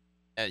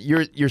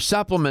 your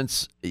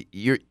supplements,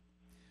 you're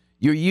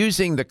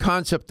using the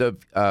concept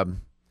of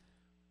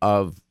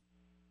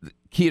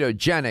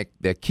ketogenic,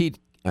 the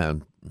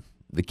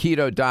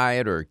keto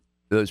diet, or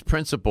those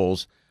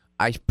principles,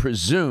 I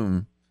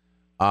presume,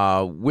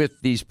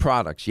 with these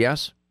products.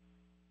 Yes.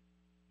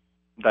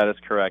 That is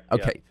correct.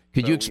 Okay.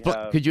 Yes.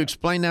 Could you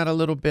explain that a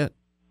little bit?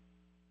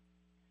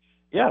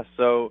 Yeah.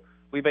 So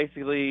we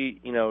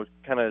basically,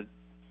 kind of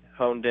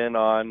honed in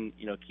on,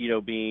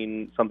 keto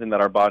being something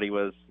that our body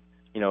was,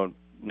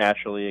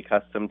 naturally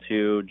accustomed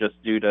to, just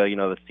due to,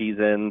 the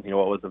seasons,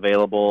 what was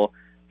available.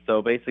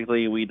 So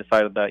basically we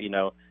decided that,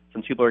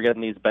 since people are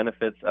getting these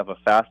benefits of a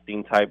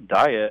fasting type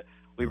diet,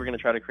 we were going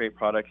to try to create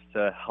products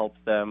to help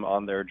them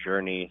on their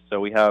journey. So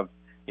we have,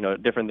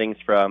 different things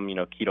from,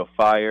 Keto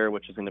Fire,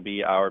 which is going to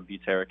be our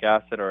butyric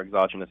acid or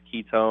exogenous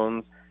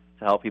ketones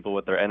to help people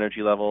with their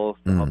energy levels,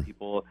 to help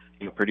people,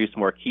 produce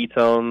more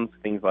ketones,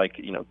 things like,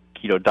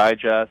 Keto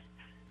Digest.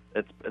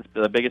 It's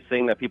the biggest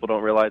thing that people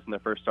don't realize when they're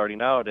first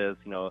starting out is,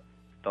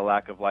 the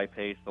lack of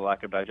lipase, the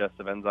lack of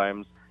digestive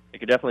enzymes. It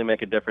could definitely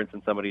make a difference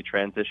in somebody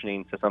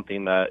transitioning to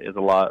something that is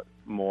a lot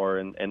more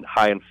and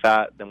high in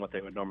fat than what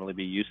they would normally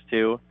be used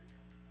to.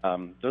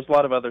 There's a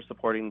lot of other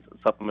supporting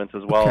supplements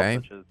as well,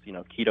 such as,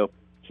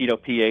 Keto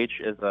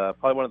pH is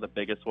probably one of the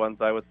biggest ones,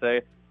 I would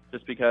say,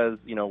 just because,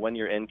 when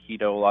you're in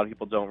keto, a lot of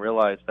people don't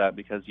realize that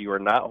because you're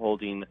not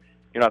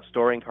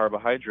storing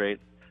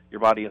carbohydrates, your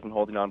body isn't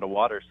holding on to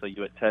water, so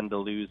you would tend to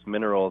lose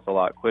minerals a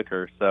lot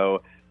quicker.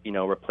 So,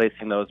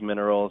 replacing those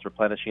minerals,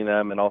 replenishing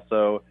them, and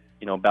also,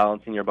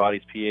 balancing your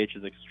body's pH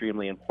is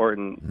extremely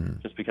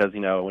important just because,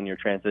 when you're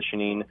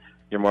transitioning,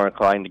 you're more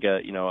inclined to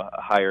get, a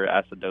higher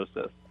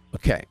acidosis.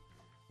 Okay.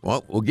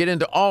 Well, we'll get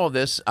into all of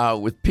this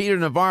with Peter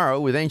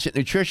Navarro with Ancient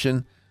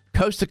Nutrition,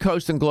 coast to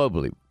coast and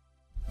globally.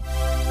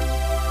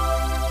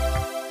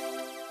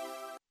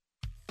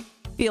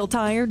 Feel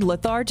tired,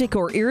 lethargic,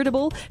 or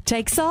irritable?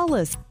 Take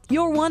Solace.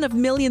 You're one of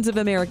millions of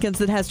Americans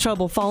that has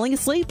trouble falling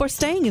asleep or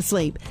staying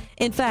asleep.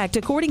 In fact,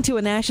 according to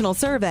a national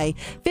survey,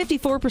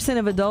 54%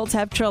 of adults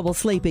have trouble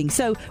sleeping.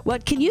 So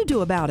what can you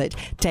do about it?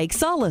 Take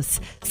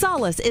Solace.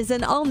 Solace is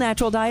an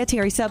all-natural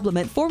dietary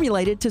supplement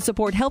formulated to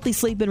support healthy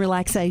sleep and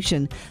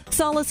relaxation.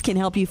 Solace can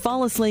help you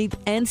fall asleep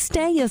and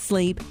stay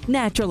asleep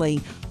naturally.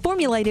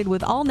 Formulated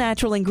with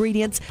all-natural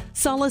ingredients,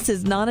 Solace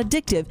is not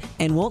addictive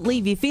and won't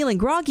leave you feeling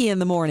groggy in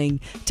the morning.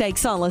 Take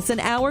Solace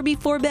an hour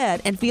before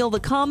bed and feel the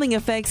calming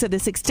effects of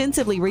this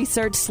extensively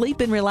researched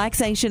sleep and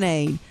relaxation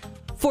aid.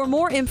 For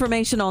more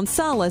information on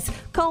Solace,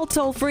 call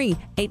toll-free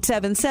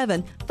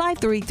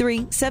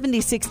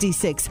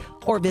 877-533-7066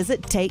 or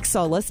visit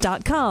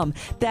TakeSolace.com.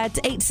 That's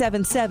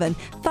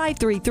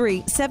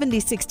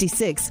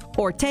 877-533-7066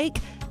 or take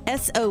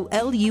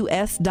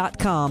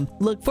SOLUS.com.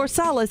 Look for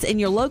Solace in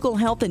your local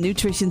health and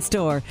nutrition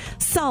store.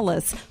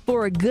 Solace,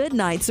 for a good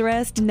night's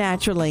rest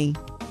naturally.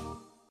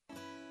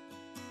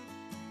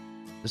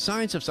 The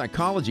science of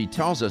psychology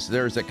tells us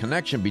there is a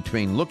connection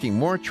between looking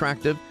more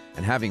attractive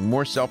and having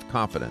more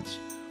self-confidence.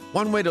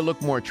 One way to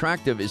look more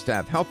attractive is to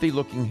have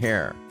healthy-looking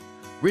hair.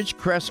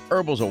 Ridgecrest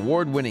Herbal's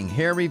award-winning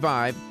Hair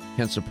Revive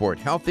can support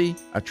healthy,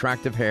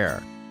 attractive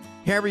hair.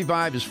 Hair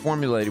Revive is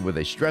formulated with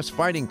a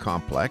stress-fighting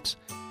complex,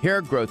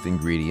 hair growth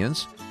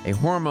ingredients, a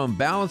hormone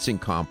balancing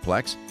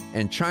complex,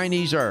 and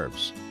Chinese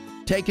herbs.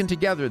 Taken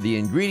together, the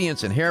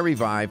ingredients in Hair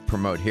Revive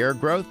promote hair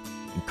growth,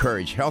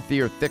 encourage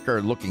healthier,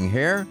 thicker-looking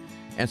hair,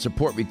 and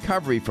support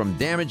recovery from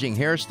damaging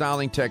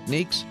hairstyling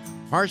techniques,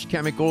 harsh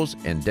chemicals,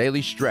 and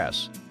daily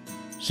stress.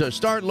 So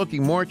start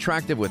looking more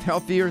attractive with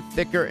healthier,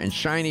 thicker, and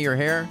shinier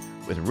hair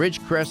with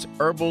Ridgecrest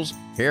Herbal's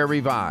Hair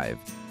Revive.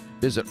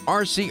 Visit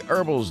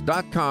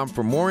rcherbals.com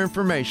for more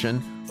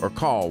information or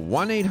call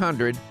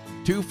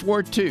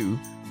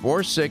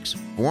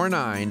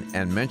 1-800-242-4649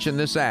 and mention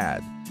this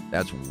ad.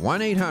 That's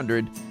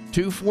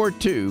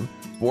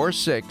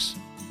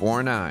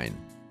 1-800-242-4649.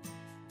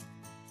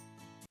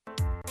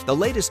 The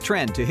latest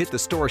trend to hit the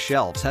store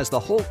shelves has the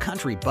whole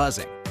country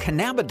buzzing.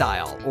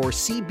 Cannabidiol, or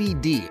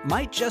CBD,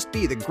 might just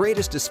be the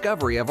greatest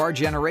discovery of our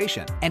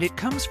generation, and it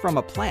comes from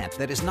a plant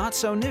that is not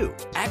so new,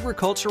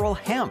 agricultural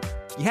hemp.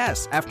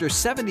 Yes, after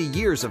 70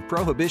 years of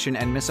prohibition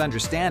and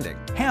misunderstanding,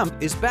 hemp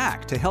is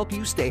back to help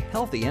you stay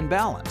healthy and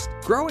balanced.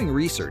 Growing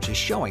research is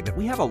showing that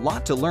we have a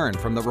lot to learn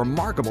from the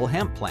remarkable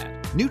hemp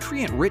plant.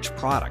 Nutrient-rich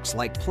products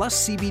like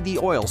Plus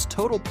CBD Oil's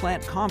Total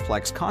Plant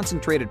Complex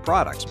concentrated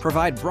products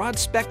provide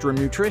broad-spectrum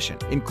nutrition,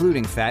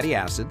 including fatty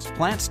acids,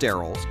 plant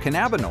sterols,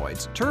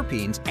 cannabinoids,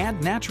 terpenes,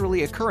 and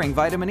naturally occurring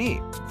vitamin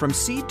E. From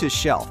seed to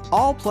shelf,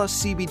 all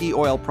Plus CBD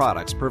oil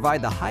products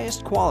provide the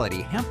highest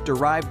quality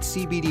hemp-derived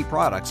CBD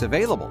products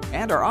available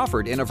and are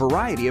offered in a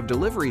variety of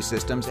delivery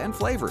systems and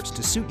flavors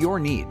to suit your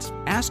needs.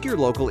 Ask your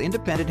local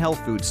independent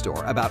health food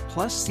store about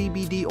Plus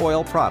CBD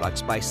oil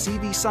products by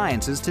CV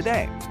Sciences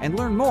today and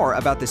learn more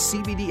about the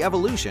CBD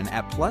evolution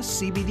at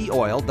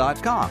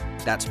pluscbdoil.com.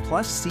 That's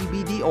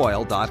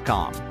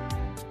pluscbdoil.com.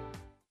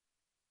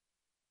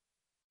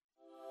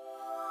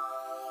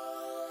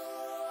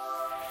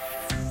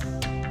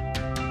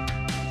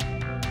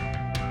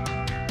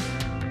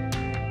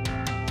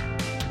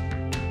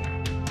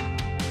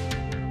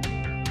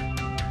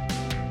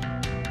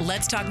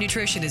 Let's Talk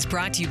Nutrition is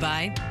brought to you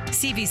by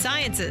CV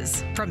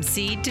Sciences, from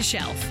seed to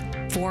shelf.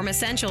 Form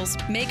Essentials,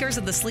 makers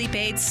of the sleep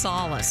aid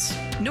Solace.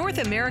 North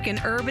American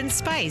Herb and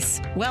Spice,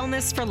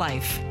 wellness for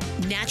life.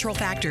 Natural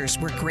Factors,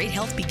 where great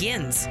health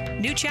begins.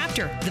 New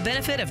Chapter, the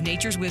benefit of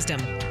nature's wisdom.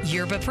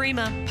 Yerba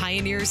Prima,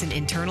 pioneers in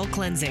internal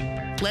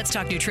cleansing. Let's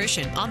Talk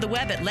Nutrition, on the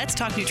web at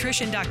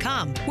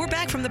letstalknutrition.com. We're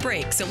back from the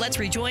break, so let's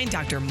rejoin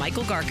Dr.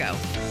 Michael Garko.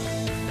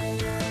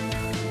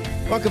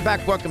 Welcome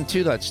back. Welcome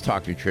to Let's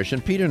Talk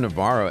Nutrition. Peter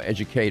Navarro,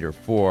 educator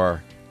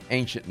for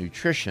Ancient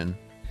Nutrition,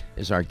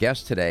 is our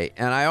guest today.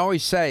 And I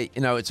always say,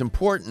 it's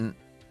important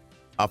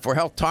for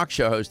health talk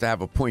show hosts to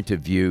have a point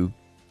of view.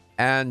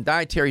 And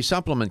dietary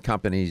supplement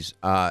companies,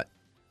 the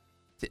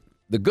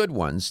good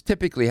ones,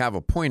 typically have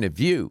a point of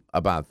view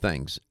about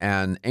things.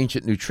 And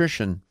Ancient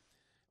Nutrition,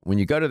 when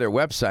you go to their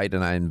website,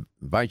 and I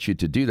invite you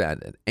to do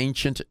that at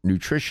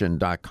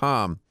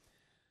ancientnutrition.com,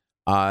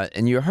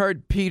 and you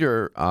heard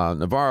Peter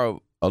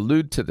Navarro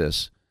allude to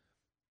this,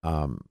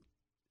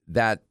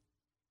 that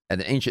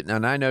at Ancient,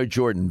 and I know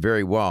Jordan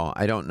very well.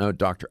 I don't know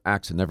Dr.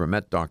 Axe. I never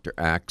met Dr.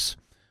 Axe,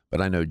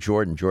 but I know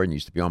Jordan. Jordan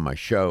used to be on my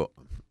show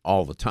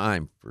all the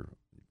time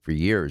for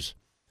years.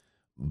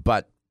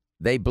 But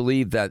they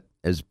believe that,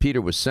 as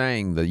Peter was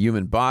saying, the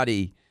human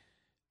body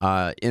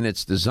in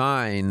its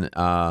design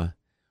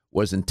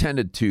was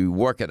intended to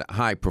work at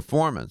high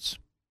performance.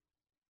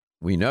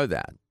 We know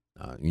that.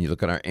 When you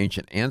look at our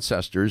ancient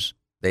ancestors,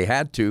 they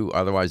had to,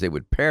 otherwise they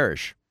would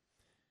perish.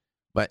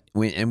 But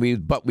we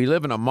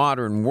live in a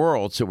modern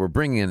world, so we're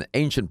bringing an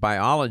ancient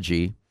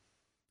biology,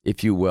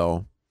 if you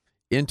will,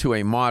 into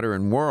a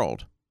modern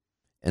world.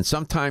 And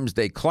sometimes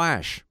they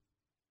clash.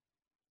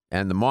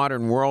 And the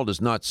modern world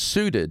is not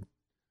suited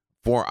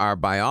for our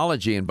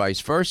biology and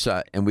vice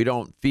versa, and we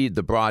don't feed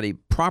the body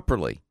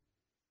properly.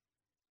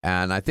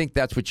 And I think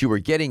that's what you were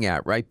getting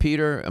at, right,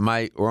 Peter? Am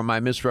I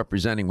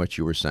misrepresenting what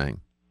you were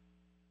saying?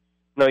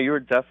 No, you were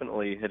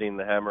definitely hitting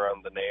the hammer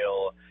on the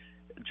nail.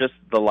 Just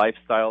the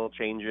lifestyle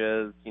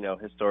changes,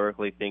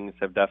 historically things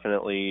have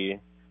definitely,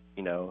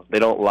 they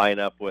don't line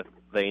up with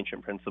the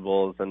ancient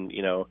principles. And,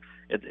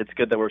 it's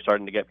good that we're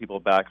starting to get people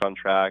back on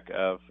track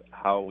of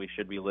how we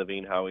should be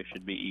living, how we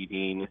should be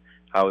eating,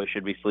 how we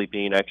should be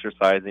sleeping,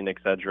 exercising,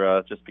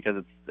 etc., just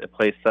because it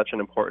plays such an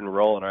important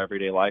role in our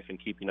everyday life in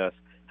keeping us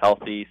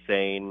healthy,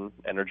 sane,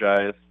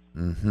 energized.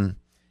 Mm-hmm.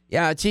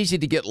 Yeah, it's easy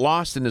to get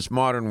lost in this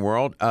modern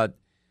world.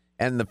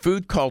 And the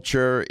food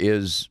culture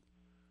is,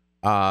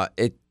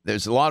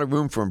 there's a lot of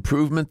room for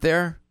improvement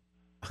there,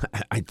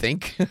 I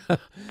think.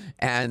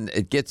 And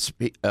it gets,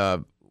 we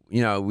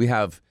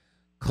have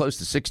close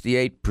to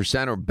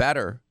 68% or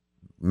better,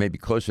 maybe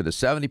closer to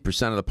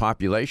 70% of the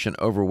population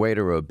overweight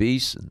or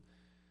obese. And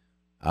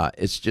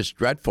it's just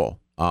dreadful.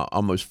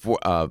 Almost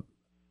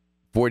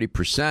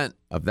 40%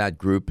 of that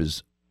group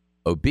is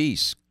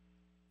obese,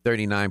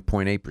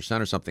 39.8%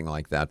 or something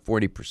like that,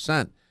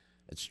 40%.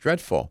 It's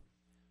dreadful.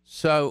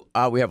 So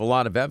we have a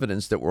lot of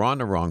evidence that we're on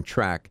the wrong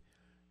track.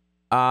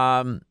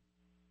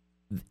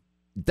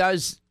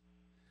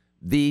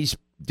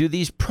 Do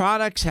these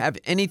products have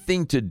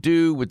anything to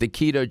do with the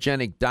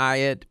ketogenic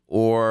diet?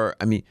 Or,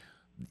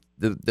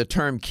 the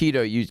term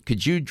keto,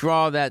 could you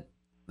draw that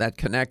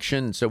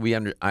connection so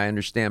I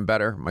understand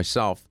better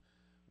myself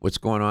what's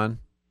going on?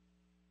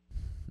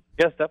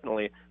 Yes,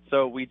 definitely.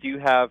 So we do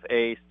have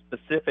a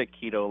specific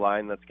keto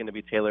line that's going to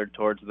be tailored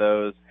towards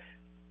those,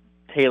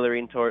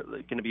 going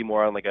to be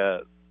more on like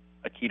a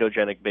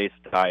ketogenic-based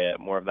diet,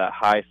 more of that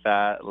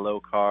high-fat,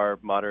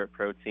 low-carb, moderate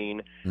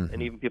protein,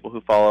 and even people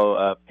who follow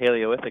a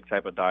Paleolithic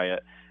type of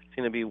diet. It's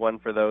going to be one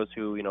for those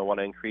who, want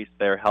to increase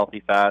their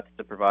healthy fats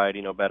to provide,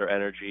 better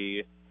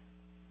energy,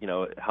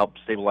 help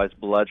stabilize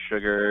blood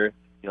sugar.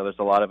 There's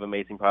a lot of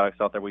amazing products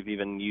out there. We've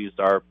even used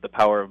the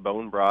power of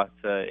bone broth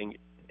to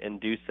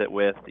induce it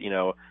with,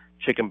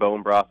 chicken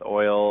bone broth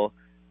oil,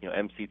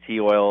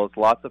 MCT oils,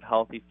 lots of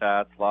healthy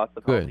fats, lots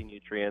of healthy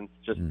nutrients,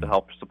 just to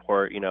help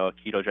support, a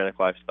ketogenic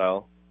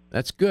lifestyle.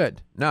 That's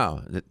good.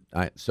 No,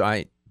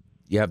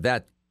 you have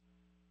that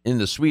in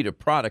the suite of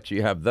products.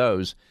 You have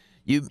those.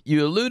 You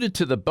alluded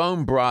to the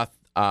bone broth.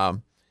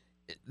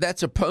 Is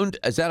that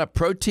a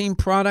protein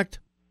product?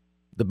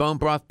 The bone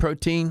broth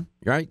protein,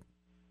 right?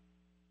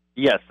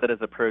 Yes, that is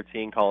a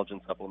protein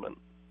collagen supplement.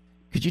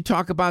 Could you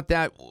talk about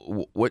that?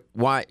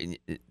 Why?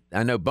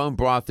 I know bone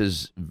broth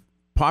is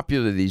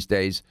popular these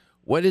days.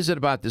 What is it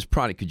about this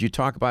product? Could you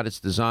talk about its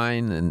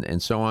design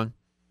and so on?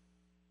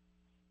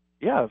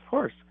 Yeah, of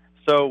course.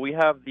 So we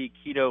have the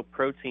Keto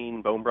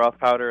Protein Bone Broth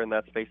Powder, and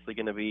that's basically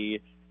going to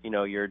be,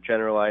 your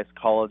generalized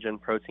collagen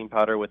protein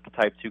powder with the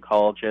type 2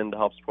 collagen to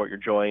help support your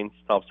joints,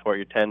 to help support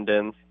your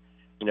tendons.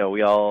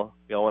 We all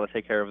want to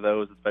take care of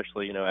those,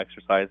 especially,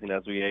 exercising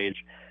as we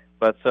age.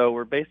 But so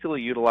we're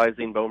basically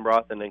utilizing bone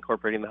broth and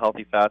incorporating the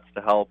healthy fats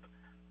to help,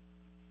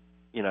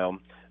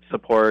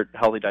 support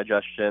healthy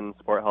digestion,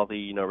 support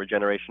healthy,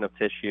 regeneration of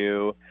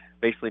tissue,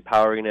 basically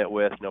powering it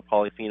with,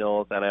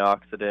 polyphenols,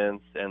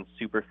 antioxidants, and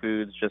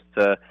superfoods just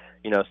to,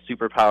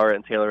 superpower it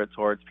and tailor it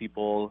towards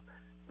people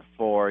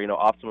for,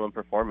 optimum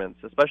performance.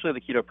 Especially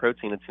the keto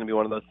protein, it's going to be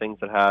one of those things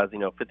that has,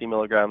 50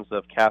 milligrams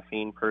of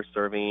caffeine per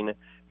serving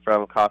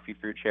from coffee,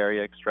 fruit,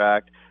 cherry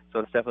extract. So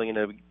it's definitely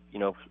going to,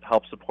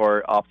 help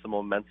support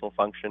optimal mental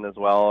function as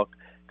well,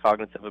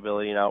 cognitive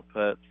ability and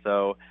output.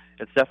 So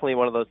it's definitely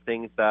one of those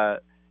things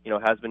that,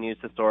 has been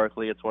used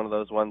historically. It's one of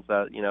those ones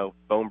that,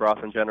 bone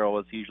broth in general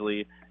was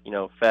usually,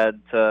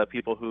 fed to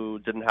people who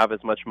didn't have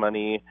as much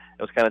money.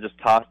 It was kind of just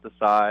tossed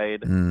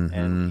aside. Mm-hmm.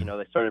 And,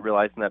 they started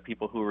realizing that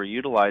people who were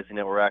utilizing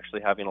it were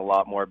actually having a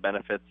lot more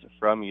benefits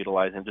from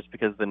utilizing it just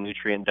because of the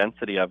nutrient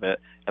density of it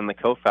and the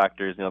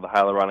cofactors, the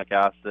hyaluronic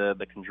acid,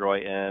 the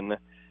chondroitin,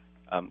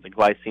 the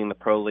glycine, the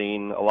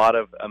proline, a lot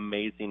of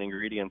amazing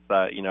ingredients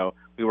that,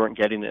 we weren't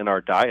getting in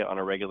our diet on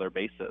a regular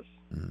basis.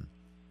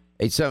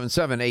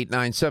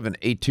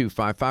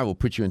 877-897-8255 will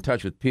put you in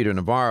touch with Peter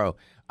Navarro.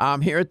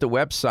 I'm here at the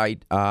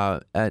website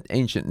at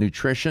Ancient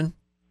Nutrition,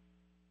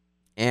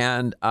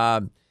 and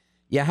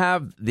you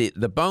have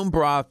the bone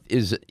broth.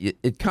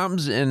 It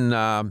comes in,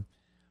 I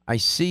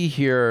see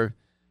here,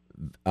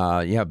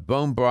 you have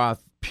bone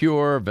broth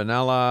pure,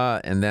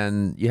 vanilla, and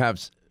then you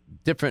have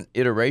different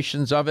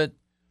iterations of it,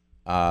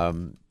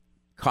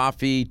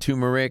 coffee,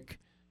 turmeric,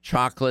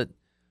 chocolate,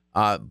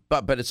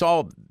 but it's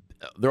all...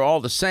 They're all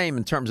the same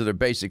in terms of their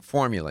basic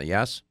formula,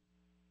 yes?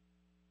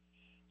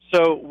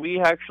 So we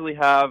actually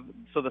have,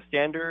 the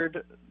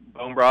standard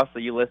bone broths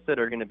that you listed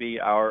are going to be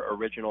our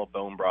original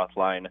bone broth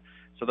line.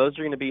 So those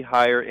are going to be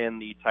higher in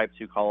the type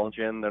 2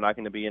 collagen. They're not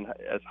going to be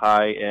as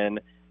high in,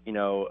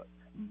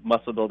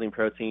 muscle building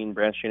protein,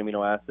 branched chain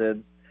amino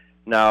acids.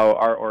 Now,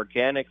 our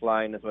organic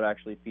line is what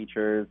actually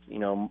features,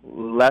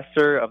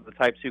 lesser of the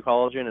type 2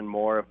 collagen and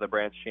more of the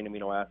branched chain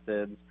amino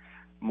acids,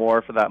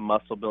 more for that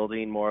muscle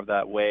building, more of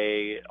that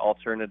whey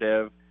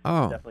alternative.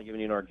 Oh. Definitely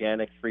giving you an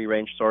organic,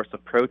 free-range source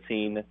of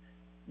protein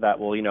that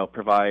will,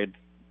 provide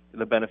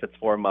the benefits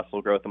for muscle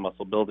growth and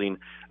muscle building.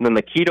 And then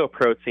the keto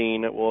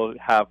protein will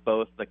have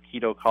both the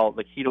keto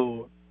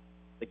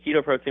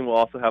protein will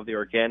also have the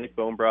organic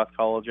bone broth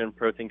collagen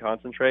protein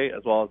concentrate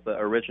as well as the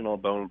original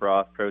bone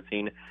broth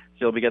protein.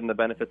 So you'll be getting the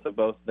benefits of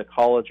both the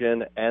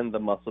collagen and the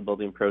muscle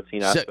building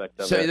protein aspect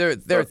of it. So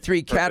there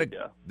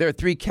are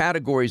three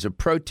categories of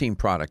protein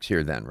products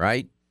here then,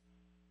 right?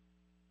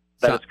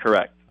 That is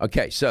correct.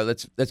 Okay, so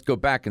let's go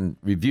back and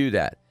review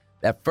that.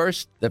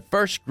 The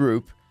first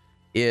group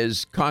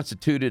is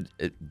constituted.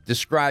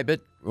 Describe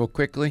it real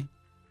quickly.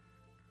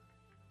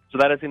 So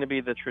that is going to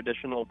be the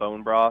traditional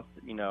bone broth,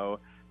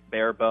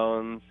 bare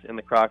bones in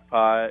the crock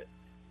pot,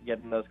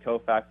 getting those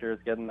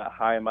cofactors, getting that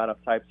high amount of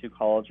type 2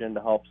 collagen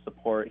to help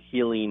support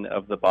healing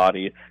of the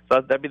body. So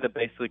that'd be the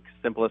basic,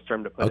 simplest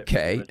term to put it.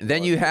 Okay.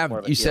 Then you have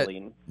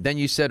then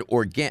you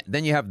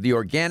have the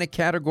organic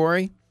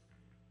category.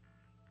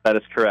 That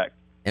is correct.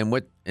 And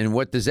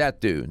what does that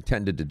do?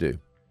 Intended to do?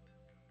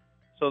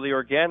 So the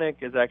organic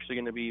is actually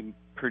going to be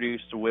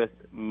produced with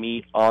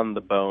meat on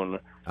the bone.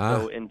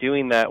 So in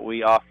doing that,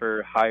 we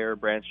offer higher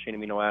branched chain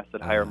amino acid,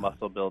 higher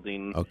muscle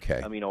building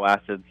amino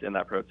acids in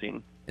that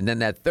protein. And then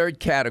that third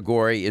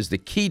category is the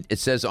it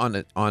says on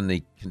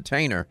the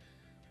container,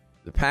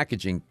 the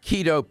packaging,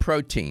 keto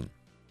protein.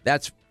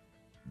 That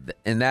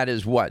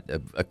is what?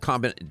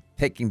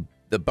 Taking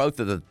both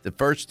of the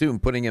first two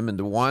and putting them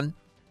into one?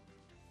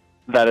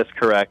 That is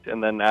correct.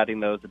 And then adding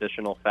those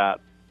additional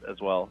fats as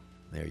well.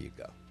 There you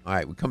go. All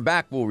right, we come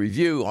back, we'll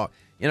review,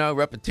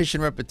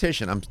 repetition.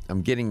 I'm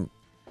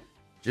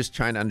just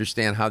trying to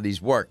understand how these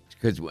work,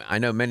 because I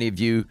know many of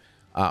you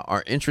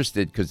are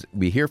interested, because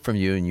we hear from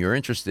you and you're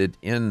interested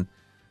in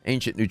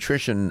Ancient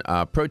Nutrition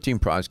protein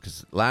products,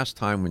 because last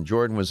time when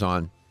Jordan was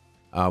on,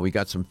 we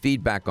got some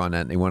feedback on that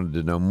and they wanted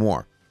to know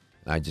more.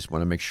 And I just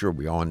want to make sure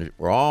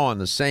we're all on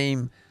the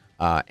same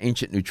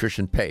Ancient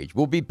Nutrition page.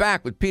 We'll be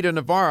back with Peter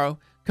Navarro,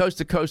 coast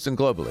to coast and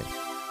globally.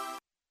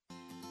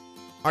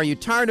 Are you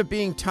tired of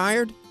being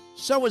tired?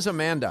 So was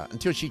Amanda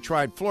until she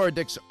tried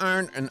Floradix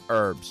Iron and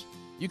Herbs.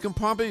 You can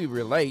probably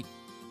relate.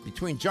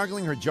 Between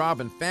juggling her job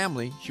and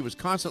family, she was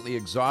constantly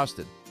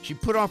exhausted. She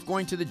put off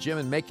going to the gym,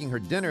 and making her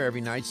dinner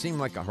every night seemed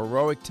like a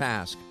heroic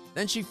task.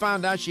 Then she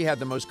found out she had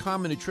the most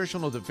common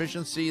nutritional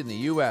deficiency in the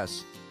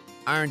U.S.,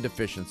 iron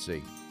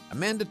deficiency.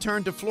 Amanda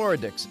turned to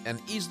Floradix, an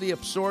easily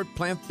absorbed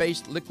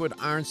plant-based liquid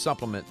iron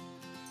supplement.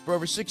 For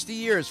over 60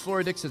 years,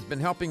 Floradix has been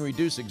helping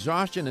reduce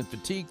exhaustion and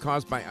fatigue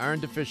caused by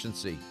iron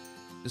deficiency.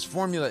 This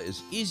formula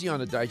is easy on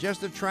the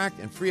digestive tract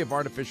and free of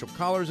artificial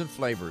colors and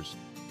flavors.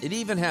 It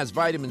even has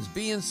vitamins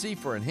B and C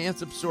for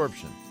enhanced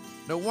absorption.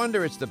 No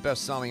wonder it's the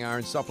best-selling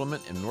iron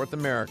supplement in North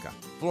America.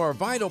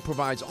 FloraVital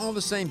provides all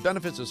the same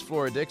benefits as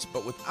Floradix,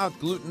 but without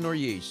gluten or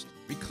yeast.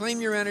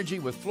 Reclaim your energy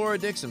with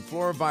Floradix and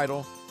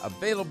FloraVital,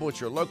 available at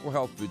your local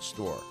health food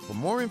store. For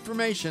more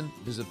information,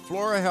 visit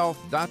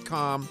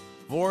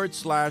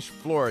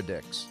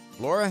florahealth.com/Floradix.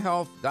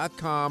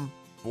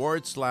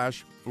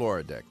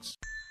 florahealth.com/Floradix.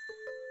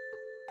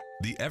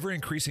 The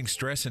ever-increasing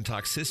stress and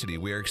toxicity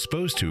we are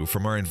exposed to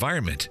from our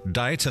environment,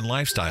 diets, and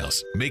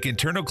lifestyles make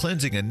internal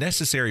cleansing a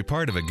necessary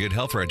part of a good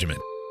health regimen.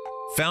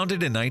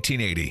 Founded in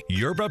 1980,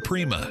 Yerba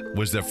Prima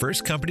was the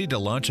first company to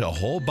launch a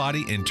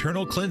whole-body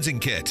internal cleansing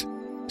kit.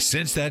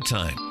 Since that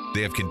time,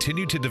 they have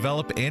continued to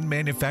develop and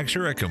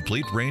manufacture a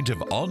complete range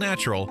of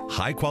all-natural,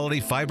 high-quality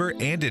fiber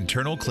and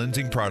internal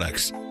cleansing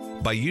products.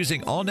 By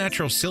using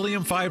all-natural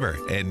psyllium fiber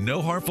and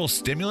no harmful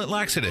stimulant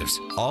laxatives,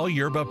 all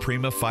Yerba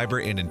Prima fiber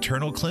and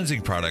internal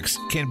cleansing products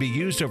can be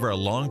used over a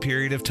long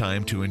period of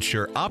time to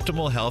ensure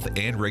optimal health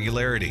and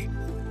regularity.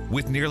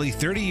 With nearly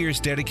 30 years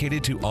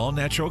dedicated to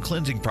all-natural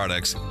cleansing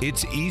products,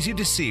 it's easy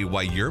to see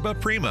why Yerba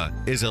Prima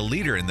is a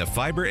leader in the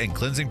fiber and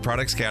cleansing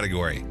products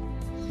category.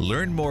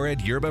 Learn more at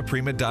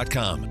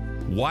yerbaprima.com,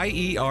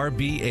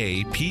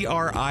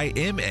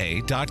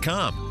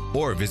 YERBAPRIMA.com,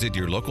 or visit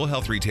your local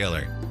health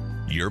retailer.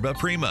 Yerba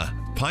Prima,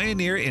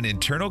 pioneer in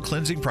internal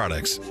cleansing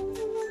products.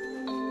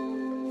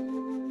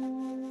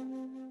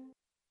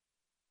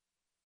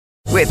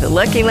 With the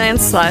Lucky Land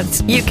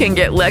Slots, you can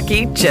get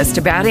lucky just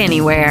about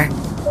anywhere.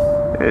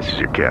 This is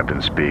your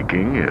captain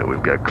speaking.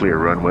 We've got clear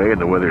runway and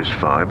the weather's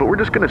fine, but we're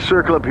just going to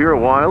circle up here a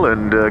while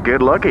and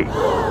get lucky.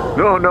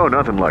 No,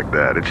 nothing like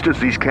that. It's just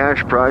these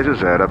cash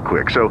prizes add up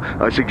quick. So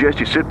I suggest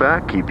you sit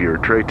back, keep your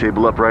tray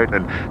table upright,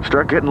 and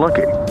start getting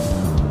lucky.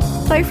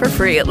 Play for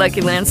free at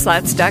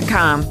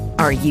LuckyLandSlots.com.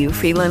 Are you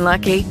feeling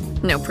lucky?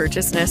 No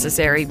purchase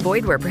necessary.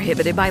 Void where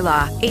prohibited by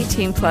law.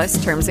 18+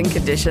 terms and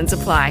conditions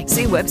apply.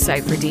 See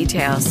website for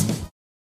details.